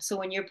that. So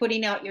when you're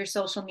putting out your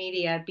social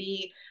media,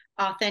 be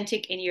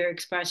authentic in your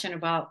expression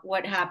about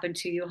what happened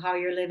to you, how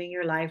you're living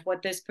your life,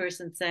 what this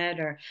person said,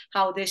 or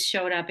how this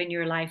showed up in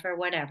your life, or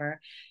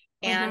whatever.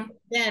 And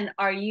then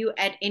are you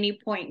at any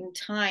point in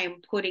time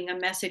putting a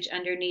message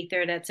underneath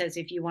there that says,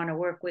 if you want to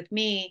work with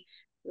me,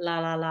 la,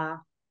 la, la?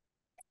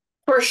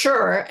 For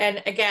sure.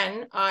 And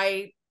again,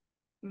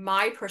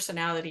 my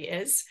personality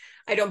is,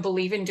 I don't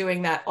believe in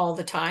doing that all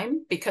the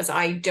time, because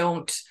I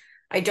don't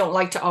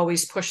like to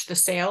always push the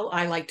sale.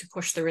 I like to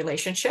push the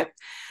relationship.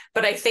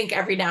 But I think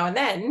every now and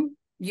then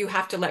you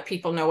have to let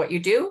people know what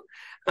you do.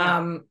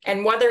 Yeah.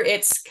 And whether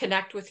it's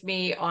connect with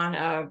me on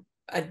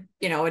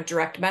a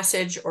direct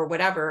message or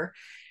whatever,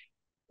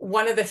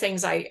 one of the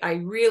things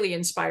I really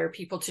inspire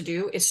people to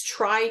do is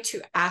try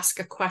to ask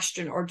a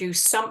question or do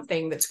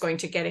something that's going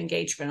to get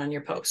engagement on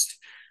your post.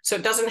 So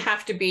it doesn't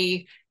have to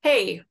be,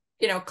 hey,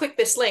 click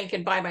this link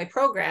and buy my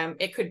program.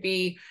 It could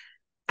be,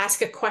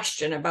 ask a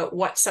question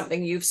about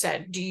something you've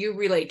said. Do you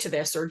relate to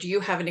this, or do you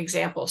have an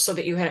example, so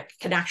that you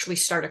can actually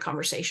start a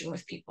conversation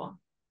with people?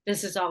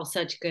 This is all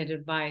such good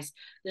advice.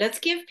 Let's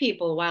give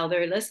people, while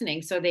they're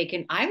listening, so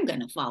I'm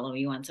going to follow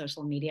you on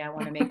social media. I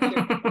want to make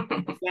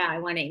sure. Yeah, I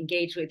want to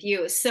engage with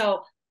you.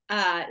 So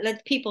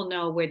let people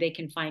know where they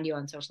can find you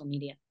on social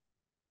media.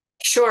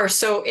 Sure.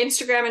 So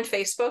Instagram and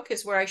Facebook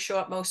is where I show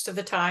up most of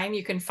the time.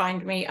 You can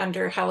find me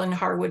under Helen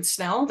Harwood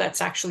Snell.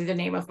 That's actually the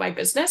name of my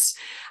business.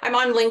 I'm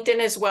on LinkedIn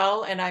as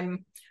well, and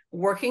I'm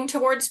working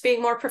towards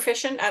being more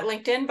proficient at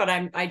LinkedIn, but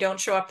I don't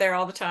show up there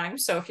all the time.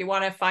 So if you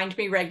want to find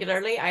me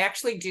regularly, I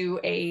actually do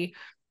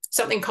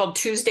something called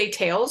Tuesday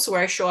Tales,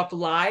 where I show up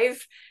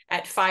live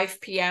at 5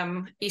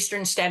 p.m.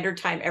 Eastern Standard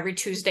Time every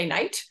Tuesday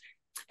night.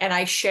 And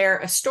I share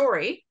a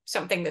story,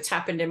 something that's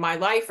happened in my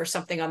life or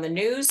something on the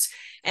news,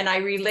 and I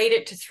relate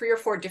it to 3 or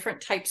 4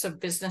 different types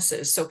of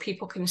businesses, so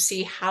people can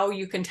see how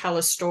you can tell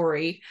a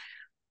story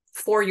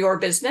for your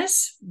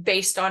business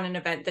based on an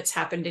event that's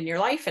happened in your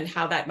life, and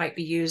how that might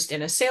be used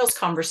in a sales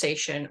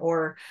conversation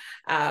or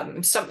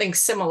something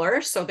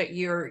similar, so that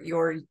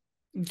you're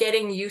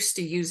getting used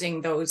to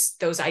using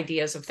those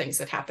ideas of things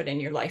that happen in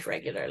your life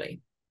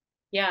regularly.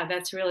 Yeah,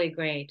 that's really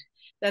great.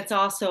 That's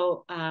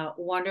also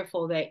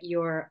wonderful that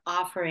you're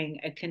offering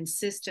a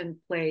consistent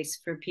place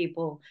for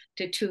people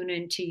to tune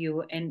into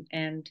you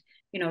and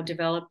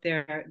develop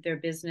their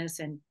business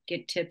and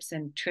get tips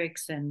and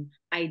tricks and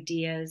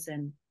ideas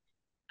and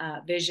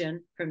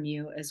vision from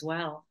you as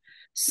well.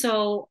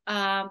 So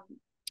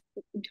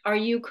are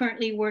you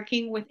currently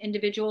working with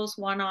individuals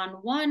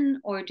one-on-one,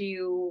 or do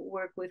you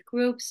work with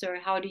groups, or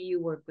how do you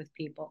work with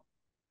people?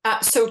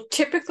 So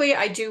typically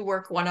I do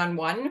work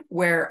one-on-one,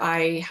 where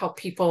I help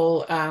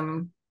people.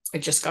 I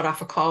just got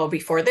off a call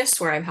before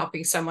this where I'm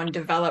helping someone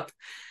develop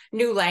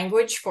new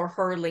language for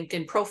her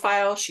LinkedIn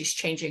profile. She's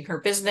changing her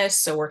business,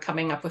 so we're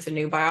coming up with a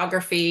new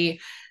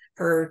biography,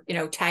 her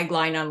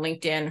tagline on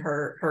LinkedIn,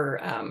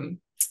 her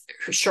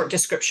short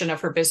description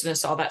of her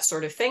business, all that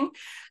sort of thing.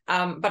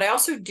 But I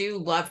also do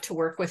love to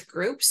work with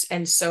groups.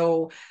 And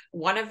so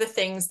one of the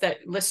things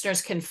that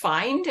listeners can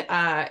find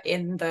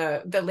in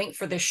the link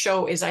for this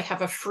show is I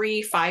have a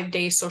free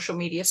 5-day social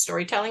media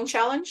storytelling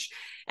challenge.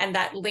 And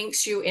that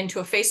links you into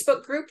a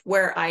Facebook group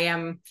where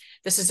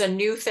this is a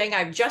new thing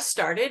I've just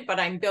started, but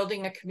I'm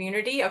building a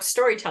community of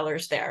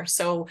storytellers there.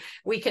 So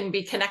we can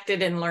be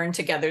connected and learn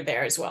together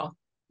there as well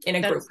in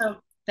a group.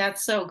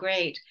 That's so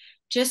great.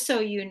 Just so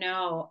you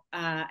know,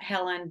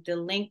 Helen, the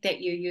link that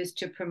you use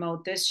to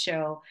promote this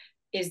show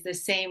is the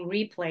same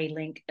replay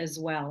link as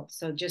well.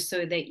 So just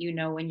so that you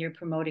know, when you're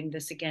promoting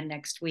this again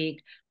next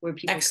week, where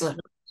people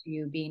can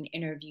you being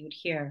interviewed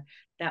here.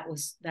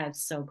 That's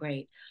so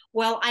great.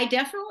 Well, I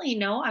definitely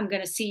know I'm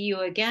going to see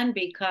you again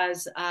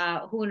because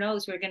who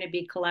knows, we're going to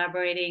be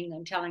collaborating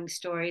and telling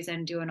stories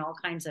and doing all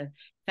kinds of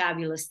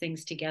fabulous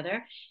things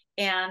together.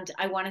 And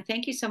I want to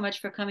thank you so much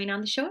for coming on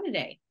the show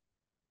today.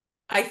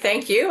 I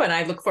thank you, and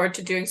I look forward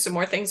to doing some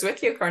more things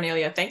with you,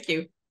 Kornelia. Thank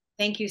you.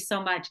 Thank you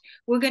so much.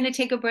 We're going to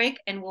take a break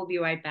and we'll be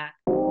right back.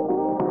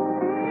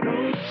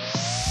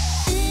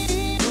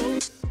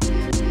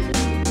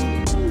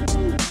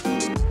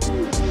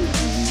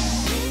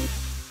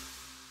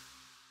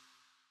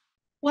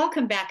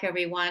 Welcome back,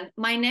 everyone.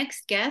 My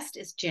next guest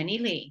is Jenny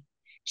Lee.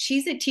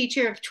 She's a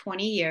teacher of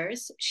 20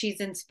 years. She's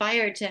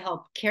inspired to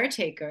help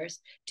caretakers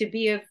to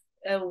be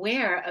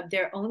aware of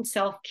their own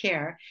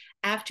self-care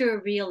after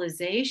a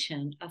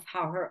realization of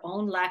how her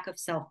own lack of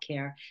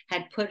self-care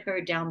had put her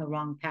down the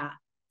wrong path.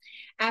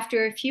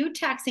 After a few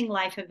taxing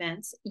life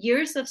events,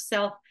 years of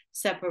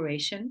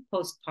self-separation,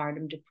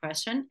 postpartum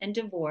depression, and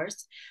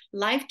divorce,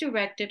 life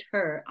directed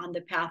her on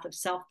the path of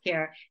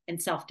self-care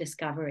and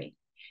self-discovery.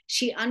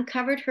 She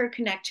uncovered her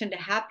connection to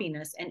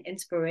happiness and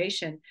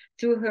inspiration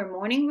through her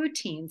morning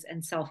routines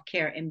and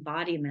self-care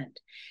embodiment.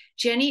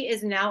 Jenny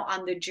is now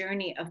on the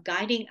journey of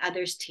guiding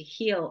others to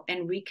heal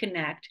and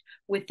reconnect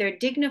with their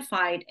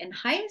dignified and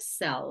highest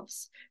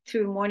selves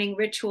through morning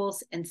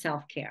rituals and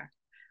self-care.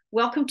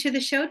 Welcome to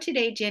the show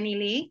today, Jenny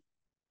Lee.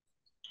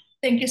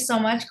 Thank you so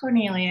much,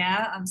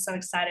 Kornelia. I'm so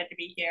excited to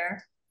be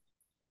here.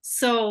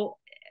 So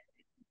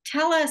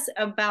tell us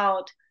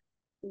about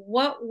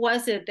what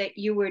was it that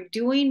you were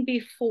doing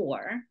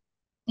before?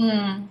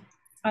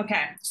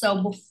 Okay,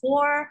 so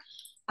before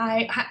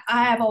I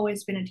have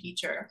always been a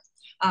teacher,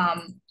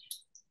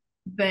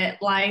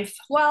 but life,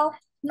 well,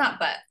 not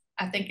but,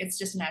 I think it's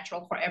just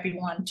natural for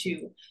everyone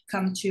to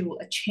come to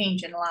a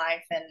change in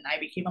life, and I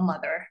became a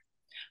mother,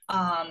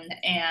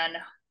 and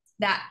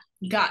that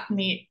got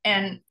me,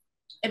 and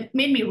it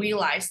made me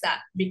realize that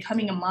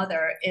becoming a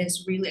mother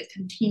is really a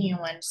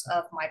continuance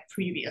of my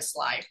previous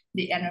life.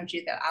 The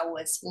energy that I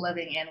was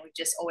living in would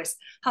just always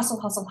hustle,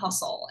 hustle,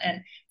 hustle,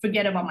 and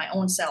forget about my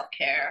own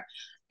self-care.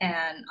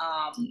 And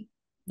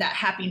that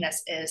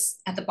happiness is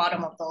at the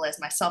bottom of the list.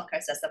 My self-care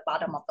is at the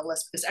bottom of the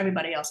list because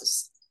everybody else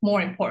is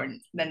more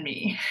important than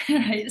me,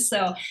 right?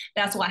 So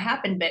that's what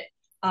happened.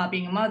 But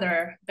being a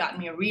mother got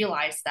me to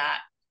realize that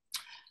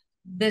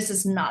this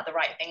is not the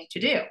right thing to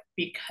do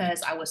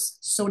because I was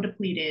so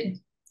depleted.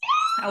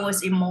 I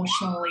was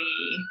emotionally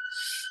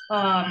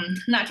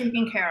not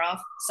taken care of,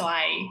 so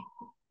I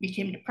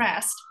became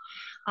depressed,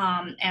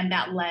 and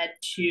that led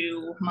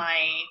to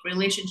my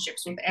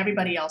relationships with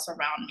everybody else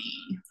around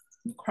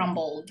me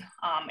crumbled,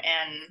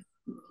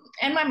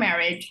 and my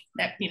marriage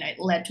that it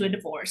led to a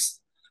divorce.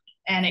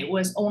 And it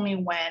was only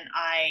when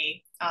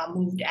I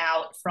moved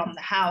out from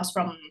the house,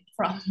 from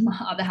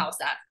the house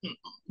that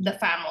the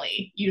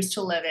family used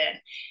to live in,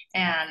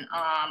 and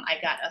I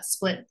got a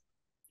split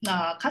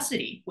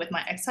custody with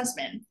my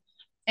ex-husband.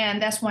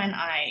 And that's when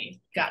I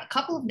got a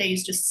couple of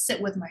days to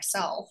sit with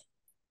myself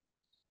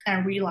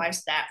and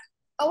realized that,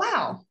 oh,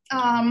 wow.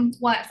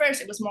 Well, at first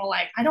it was more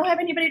like, I don't have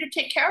anybody to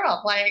take care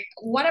of. Like,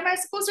 what am I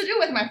supposed to do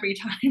with my free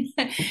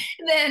time?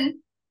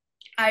 Then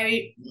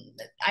I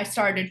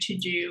started to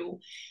do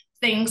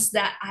things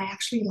that I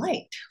actually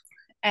liked.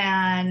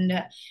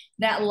 And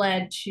that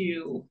led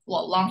to,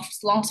 well,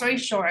 long story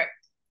short,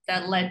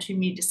 that led to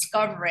me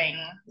discovering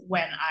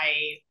when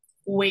I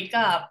wake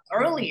up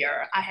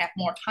earlier, I have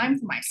more time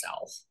for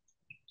myself.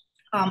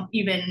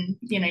 Even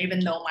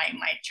though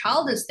my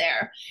child is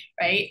there,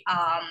 right?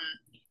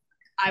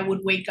 I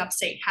would wake up,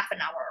 say, half an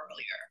hour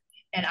earlier,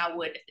 and I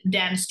would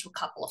dance to a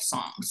couple of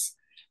songs.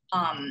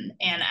 And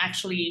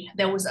actually,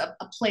 there was a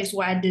place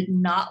where I did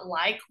not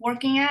like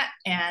working at,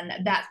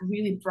 and that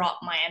really brought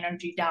my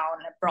energy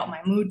down. It brought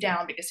my mood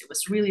down because it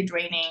was really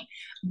draining.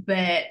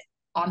 But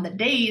on the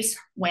days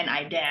when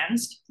I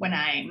danced, when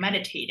I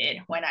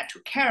meditated, when I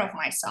took care of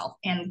myself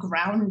and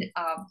ground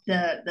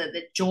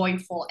the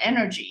joyful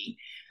energy,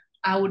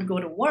 I would go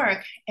to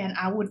work and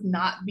I would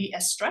not be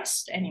as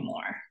stressed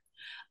anymore.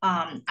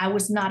 I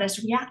was not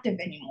as reactive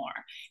anymore.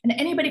 And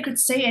anybody could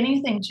say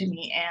anything to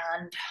me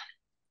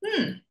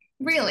and,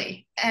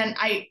 really? And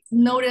I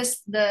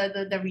noticed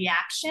the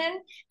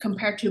reaction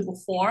compared to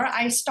before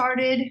I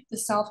started the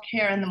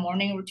self-care and the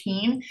morning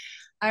routine.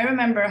 I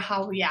remember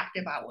how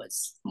reactive I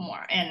was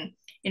more, and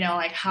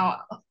like how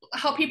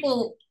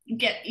people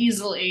get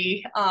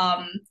easily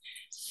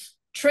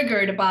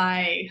triggered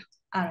by,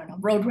 I don't know,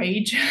 road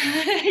rage.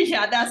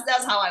 Yeah,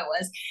 that's how I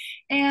was.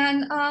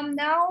 And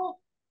now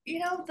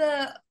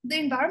the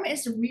environment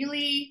is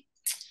really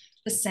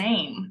the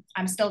same.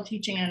 I'm still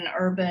teaching in an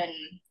urban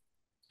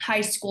high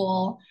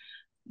school,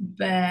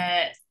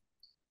 but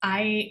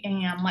I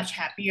am much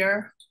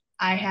happier.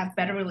 I have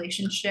better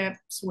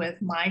relationships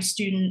with my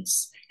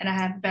students, and I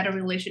have better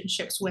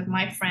relationships with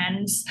my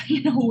friends,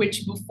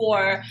 which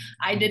before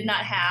I did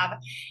not have.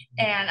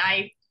 And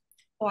I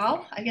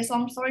guess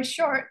long story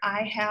short,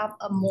 I have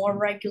a more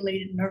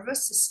regulated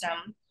nervous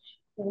system,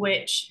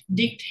 which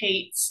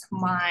dictates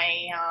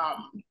my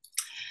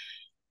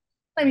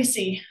let me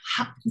see,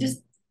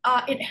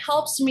 it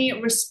helps me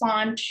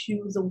respond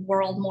to the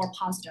world more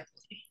positively.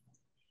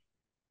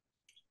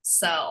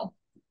 So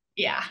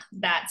yeah,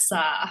 that's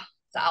the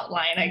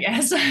outline, I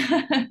guess.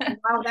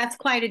 Wow, that's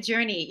quite a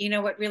journey. You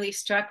know, what really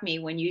struck me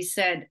when you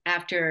said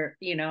after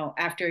you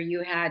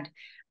had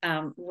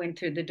went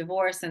through the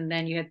divorce and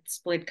then you had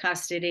split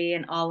custody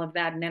and all of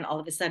that, and then all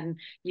of a sudden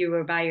you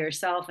were by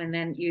yourself, and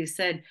then you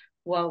said,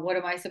 well, what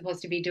am I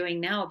supposed to be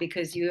doing now?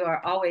 Because you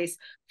are always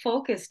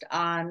focused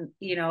on,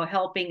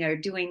 helping or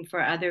doing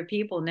for other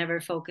people, never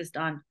focused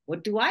on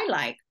what do I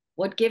like?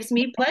 What gives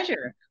me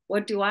pleasure?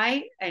 What do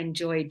I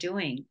enjoy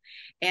doing?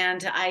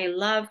 And I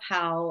love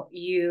how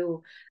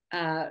you,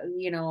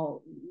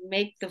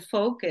 make the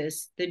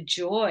focus, the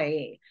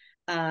joy,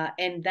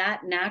 and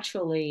that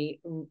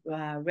naturally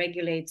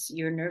regulates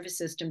your nervous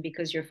system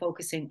because you're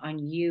focusing on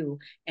you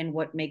and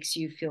what makes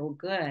you feel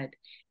good.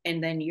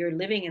 And then you're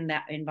living in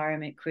that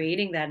environment,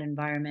 creating that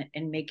environment,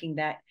 and making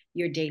that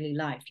your daily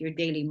life, your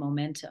daily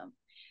momentum.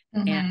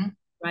 Mm-hmm. And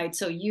right,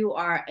 so you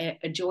are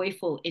a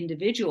joyful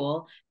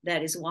individual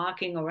that is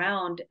walking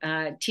around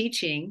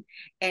teaching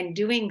and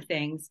doing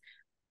things.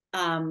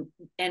 And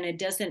it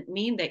doesn't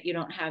mean that you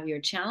don't have your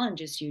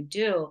challenges, you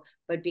do,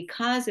 but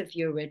because of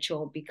your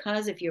ritual,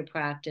 because of your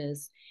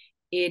practice,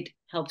 it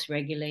helps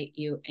regulate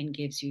you and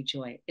gives you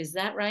joy. Is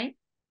that right?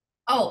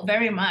 Oh,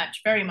 very much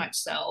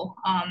so.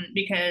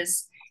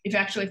 Because if you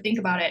actually think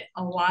about it,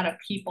 a lot of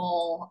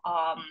people,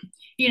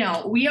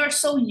 we are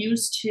so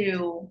used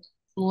to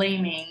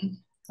blaming,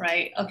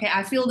 right? Okay,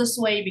 I feel this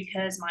way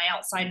because my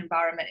outside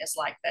environment is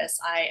like this.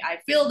 I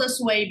feel this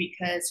way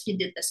because he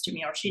did this to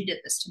me or she did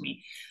this to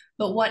me.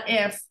 But what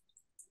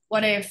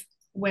if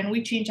when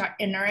we change our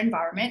inner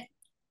environment,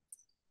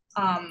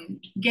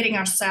 getting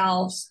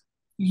ourselves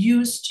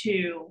used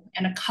to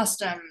and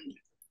accustomed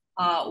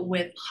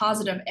with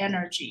positive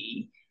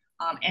energy,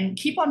 and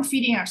keep on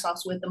feeding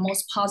ourselves with the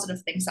most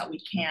positive things that we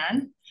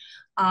can,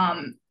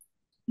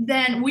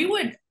 then we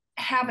would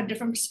have a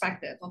different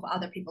perspective of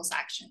other people's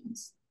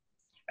actions,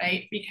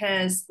 right?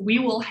 Because we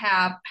will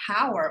have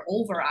power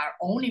over our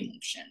own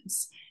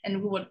emotions,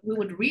 and we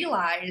would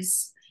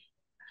realize,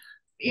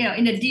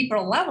 in a deeper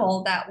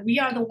level, that we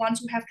are the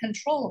ones who have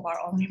control of our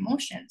own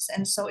emotions.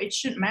 And so it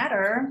shouldn't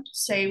matter,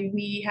 say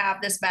we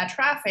have this bad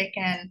traffic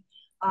and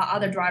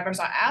other drivers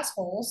are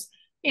assholes.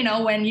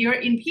 When you're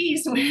in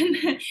peace,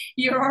 when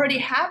you're already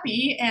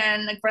happy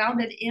and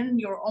grounded in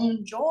your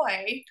own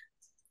joy,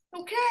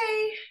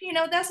 okay,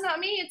 that's not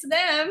me, it's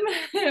them,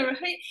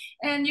 right?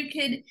 And you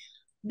could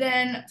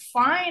then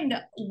find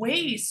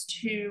ways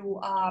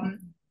to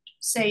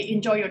say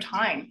enjoy your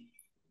time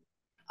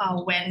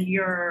when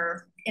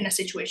you're in a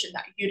situation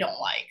that you don't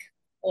like,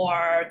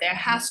 or there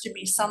has to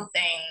be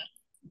something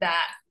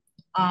that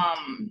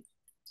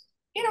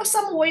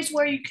some ways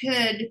where you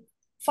could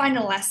find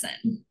a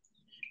lesson,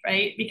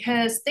 right?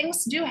 Because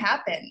things do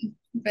happen,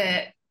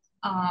 but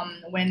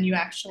when you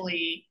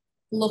actually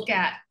look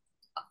at,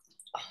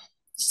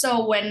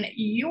 so when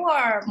you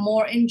are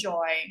more in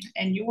joy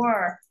and you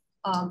are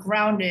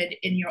grounded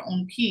in your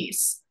own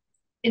peace,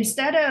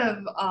 instead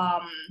of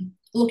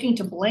looking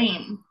to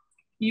blame,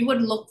 you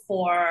would look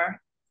for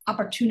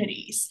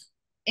opportunities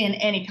in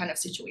any kind of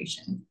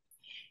situation,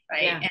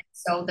 right? Yeah. And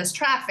so this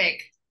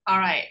traffic, all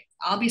right,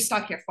 I'll be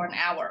stuck here for an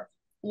hour.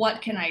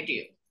 What can I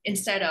do?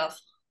 Instead of,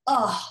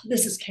 oh,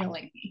 this is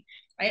killing me,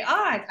 right?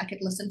 I could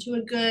listen to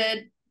a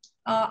good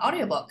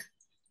audiobook.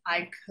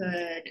 I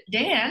could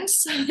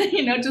dance,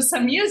 to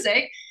some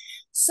music.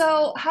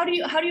 So how do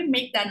you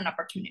make that an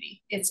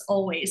opportunity? It's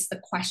always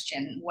the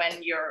question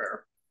when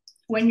you're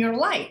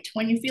light,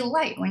 when you feel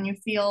light, when you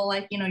feel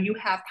like, you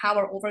have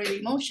power over your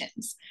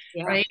emotions,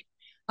 yeah. Right?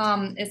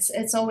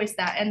 It's always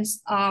that. And,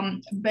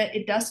 but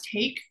it does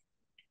take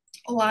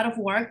a lot of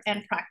work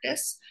and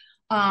practice.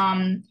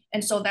 And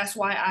so that's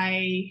why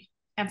I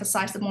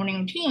emphasize the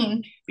morning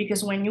routine,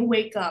 because when you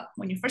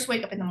first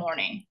wake up in the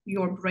morning,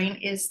 your brain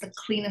is the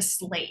cleanest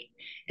slate.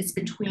 It's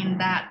between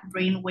that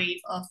brain wave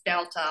of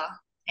delta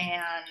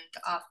and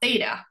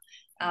theta.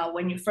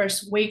 When you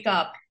first wake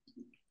up,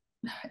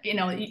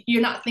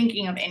 you're not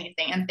thinking of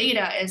anything. And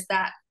theta is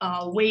that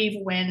wave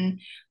when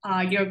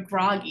you're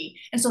groggy.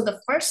 And so the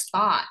first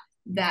thought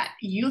that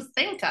you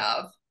think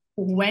of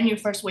when you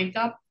first wake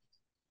up,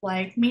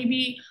 like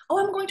maybe, oh,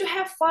 I'm going to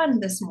have fun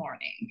this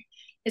morning.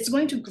 It's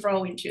going to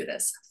grow into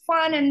this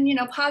fun and,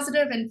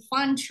 positive and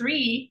fun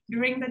tree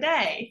during the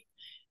day.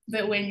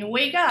 But when you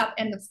wake up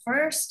and the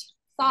first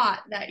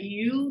thought that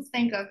you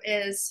think of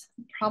is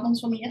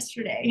problems from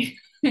yesterday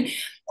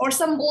or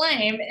some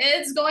blame,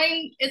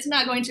 it's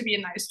not going to be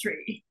a nice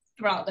tree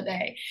throughout the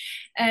day.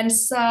 And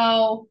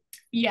so,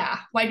 yeah,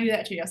 why do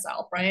that to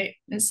yourself, right?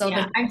 And so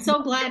yeah, I'm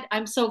so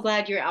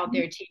glad you're out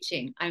there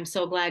teaching. I'm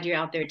so glad you're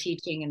out there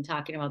teaching and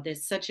talking about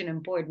this. Such an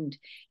important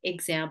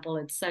example.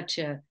 It's such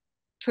a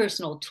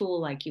personal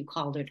tool, like you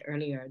called it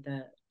earlier,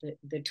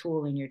 the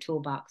tool in your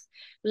toolbox.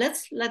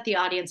 Let's let the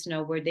audience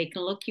know where they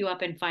can look you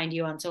up and find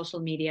you on social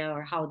media,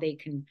 or how they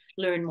can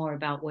learn more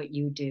about what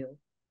you do.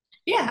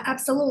 Yeah,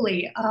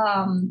 absolutely.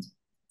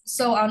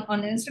 So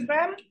on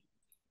Instagram,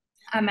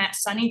 I'm at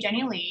Sunny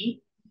Jenny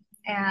Lee,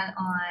 and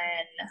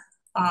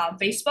on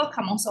Facebook,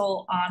 I'm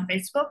also on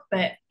Facebook,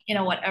 but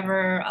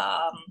whatever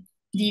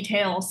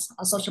details,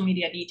 social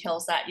media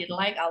details that you'd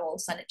like, I will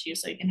send it to you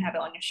so you can have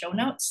it on your show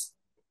notes.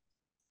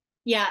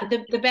 Yeah,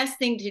 the best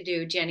thing to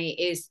do, Jenny,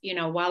 is,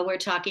 while we're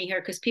talking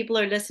here, because people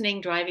are listening,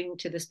 driving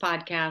to this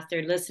podcast,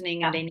 they're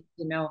listening and they need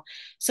to know.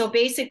 So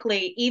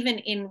basically,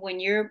 even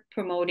when you're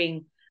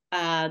promoting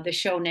the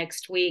show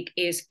next week,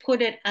 is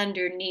put it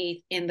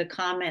underneath in the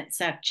comment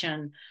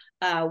section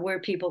where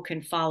people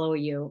can follow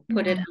you.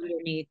 Put it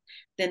underneath,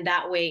 then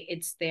that way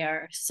it's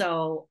there.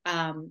 So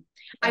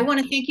I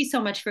want to thank you so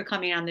much for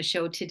coming on the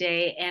show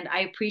today, and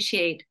I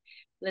appreciate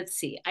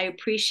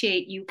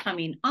you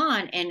coming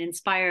on and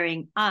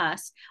inspiring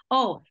us.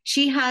 Oh,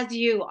 she has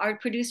you, our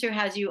producer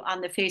has you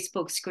on the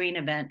Facebook screen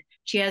event.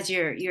 She has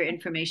your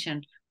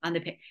information on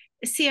the page.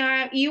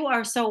 Ciara, you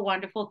are so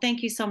wonderful.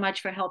 Thank you so much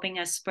for helping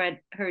us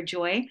spread her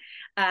joy,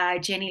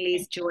 Jenny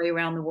Lee's joy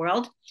around the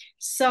world.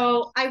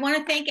 So I want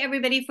to thank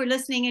everybody for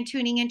listening and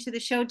tuning into the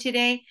show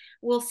today.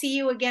 We'll see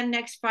you again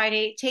next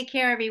Friday. Take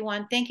care,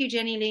 everyone. Thank you,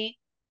 Jenny Lee.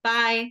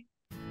 Bye.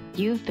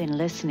 You've been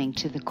listening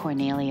to the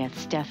Kornelia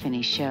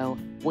Stephanie Show,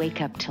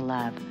 Wake Up to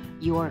Love,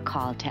 your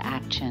call to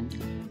action.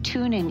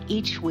 Tune in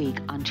each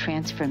week on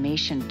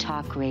Transformation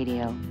Talk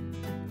Radio.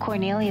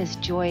 Kornelia's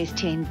joy is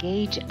to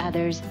engage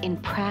others in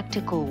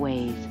practical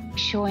ways,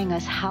 showing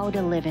us how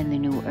to live in the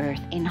new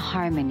earth in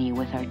harmony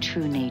with our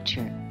true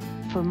nature.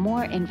 For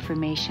more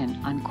information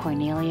on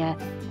Kornelia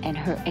and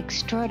her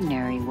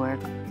extraordinary work,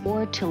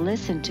 or to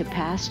listen to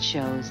past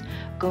shows,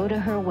 go to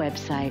her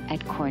website at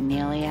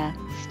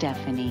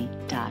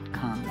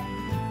korneliastephanie.com.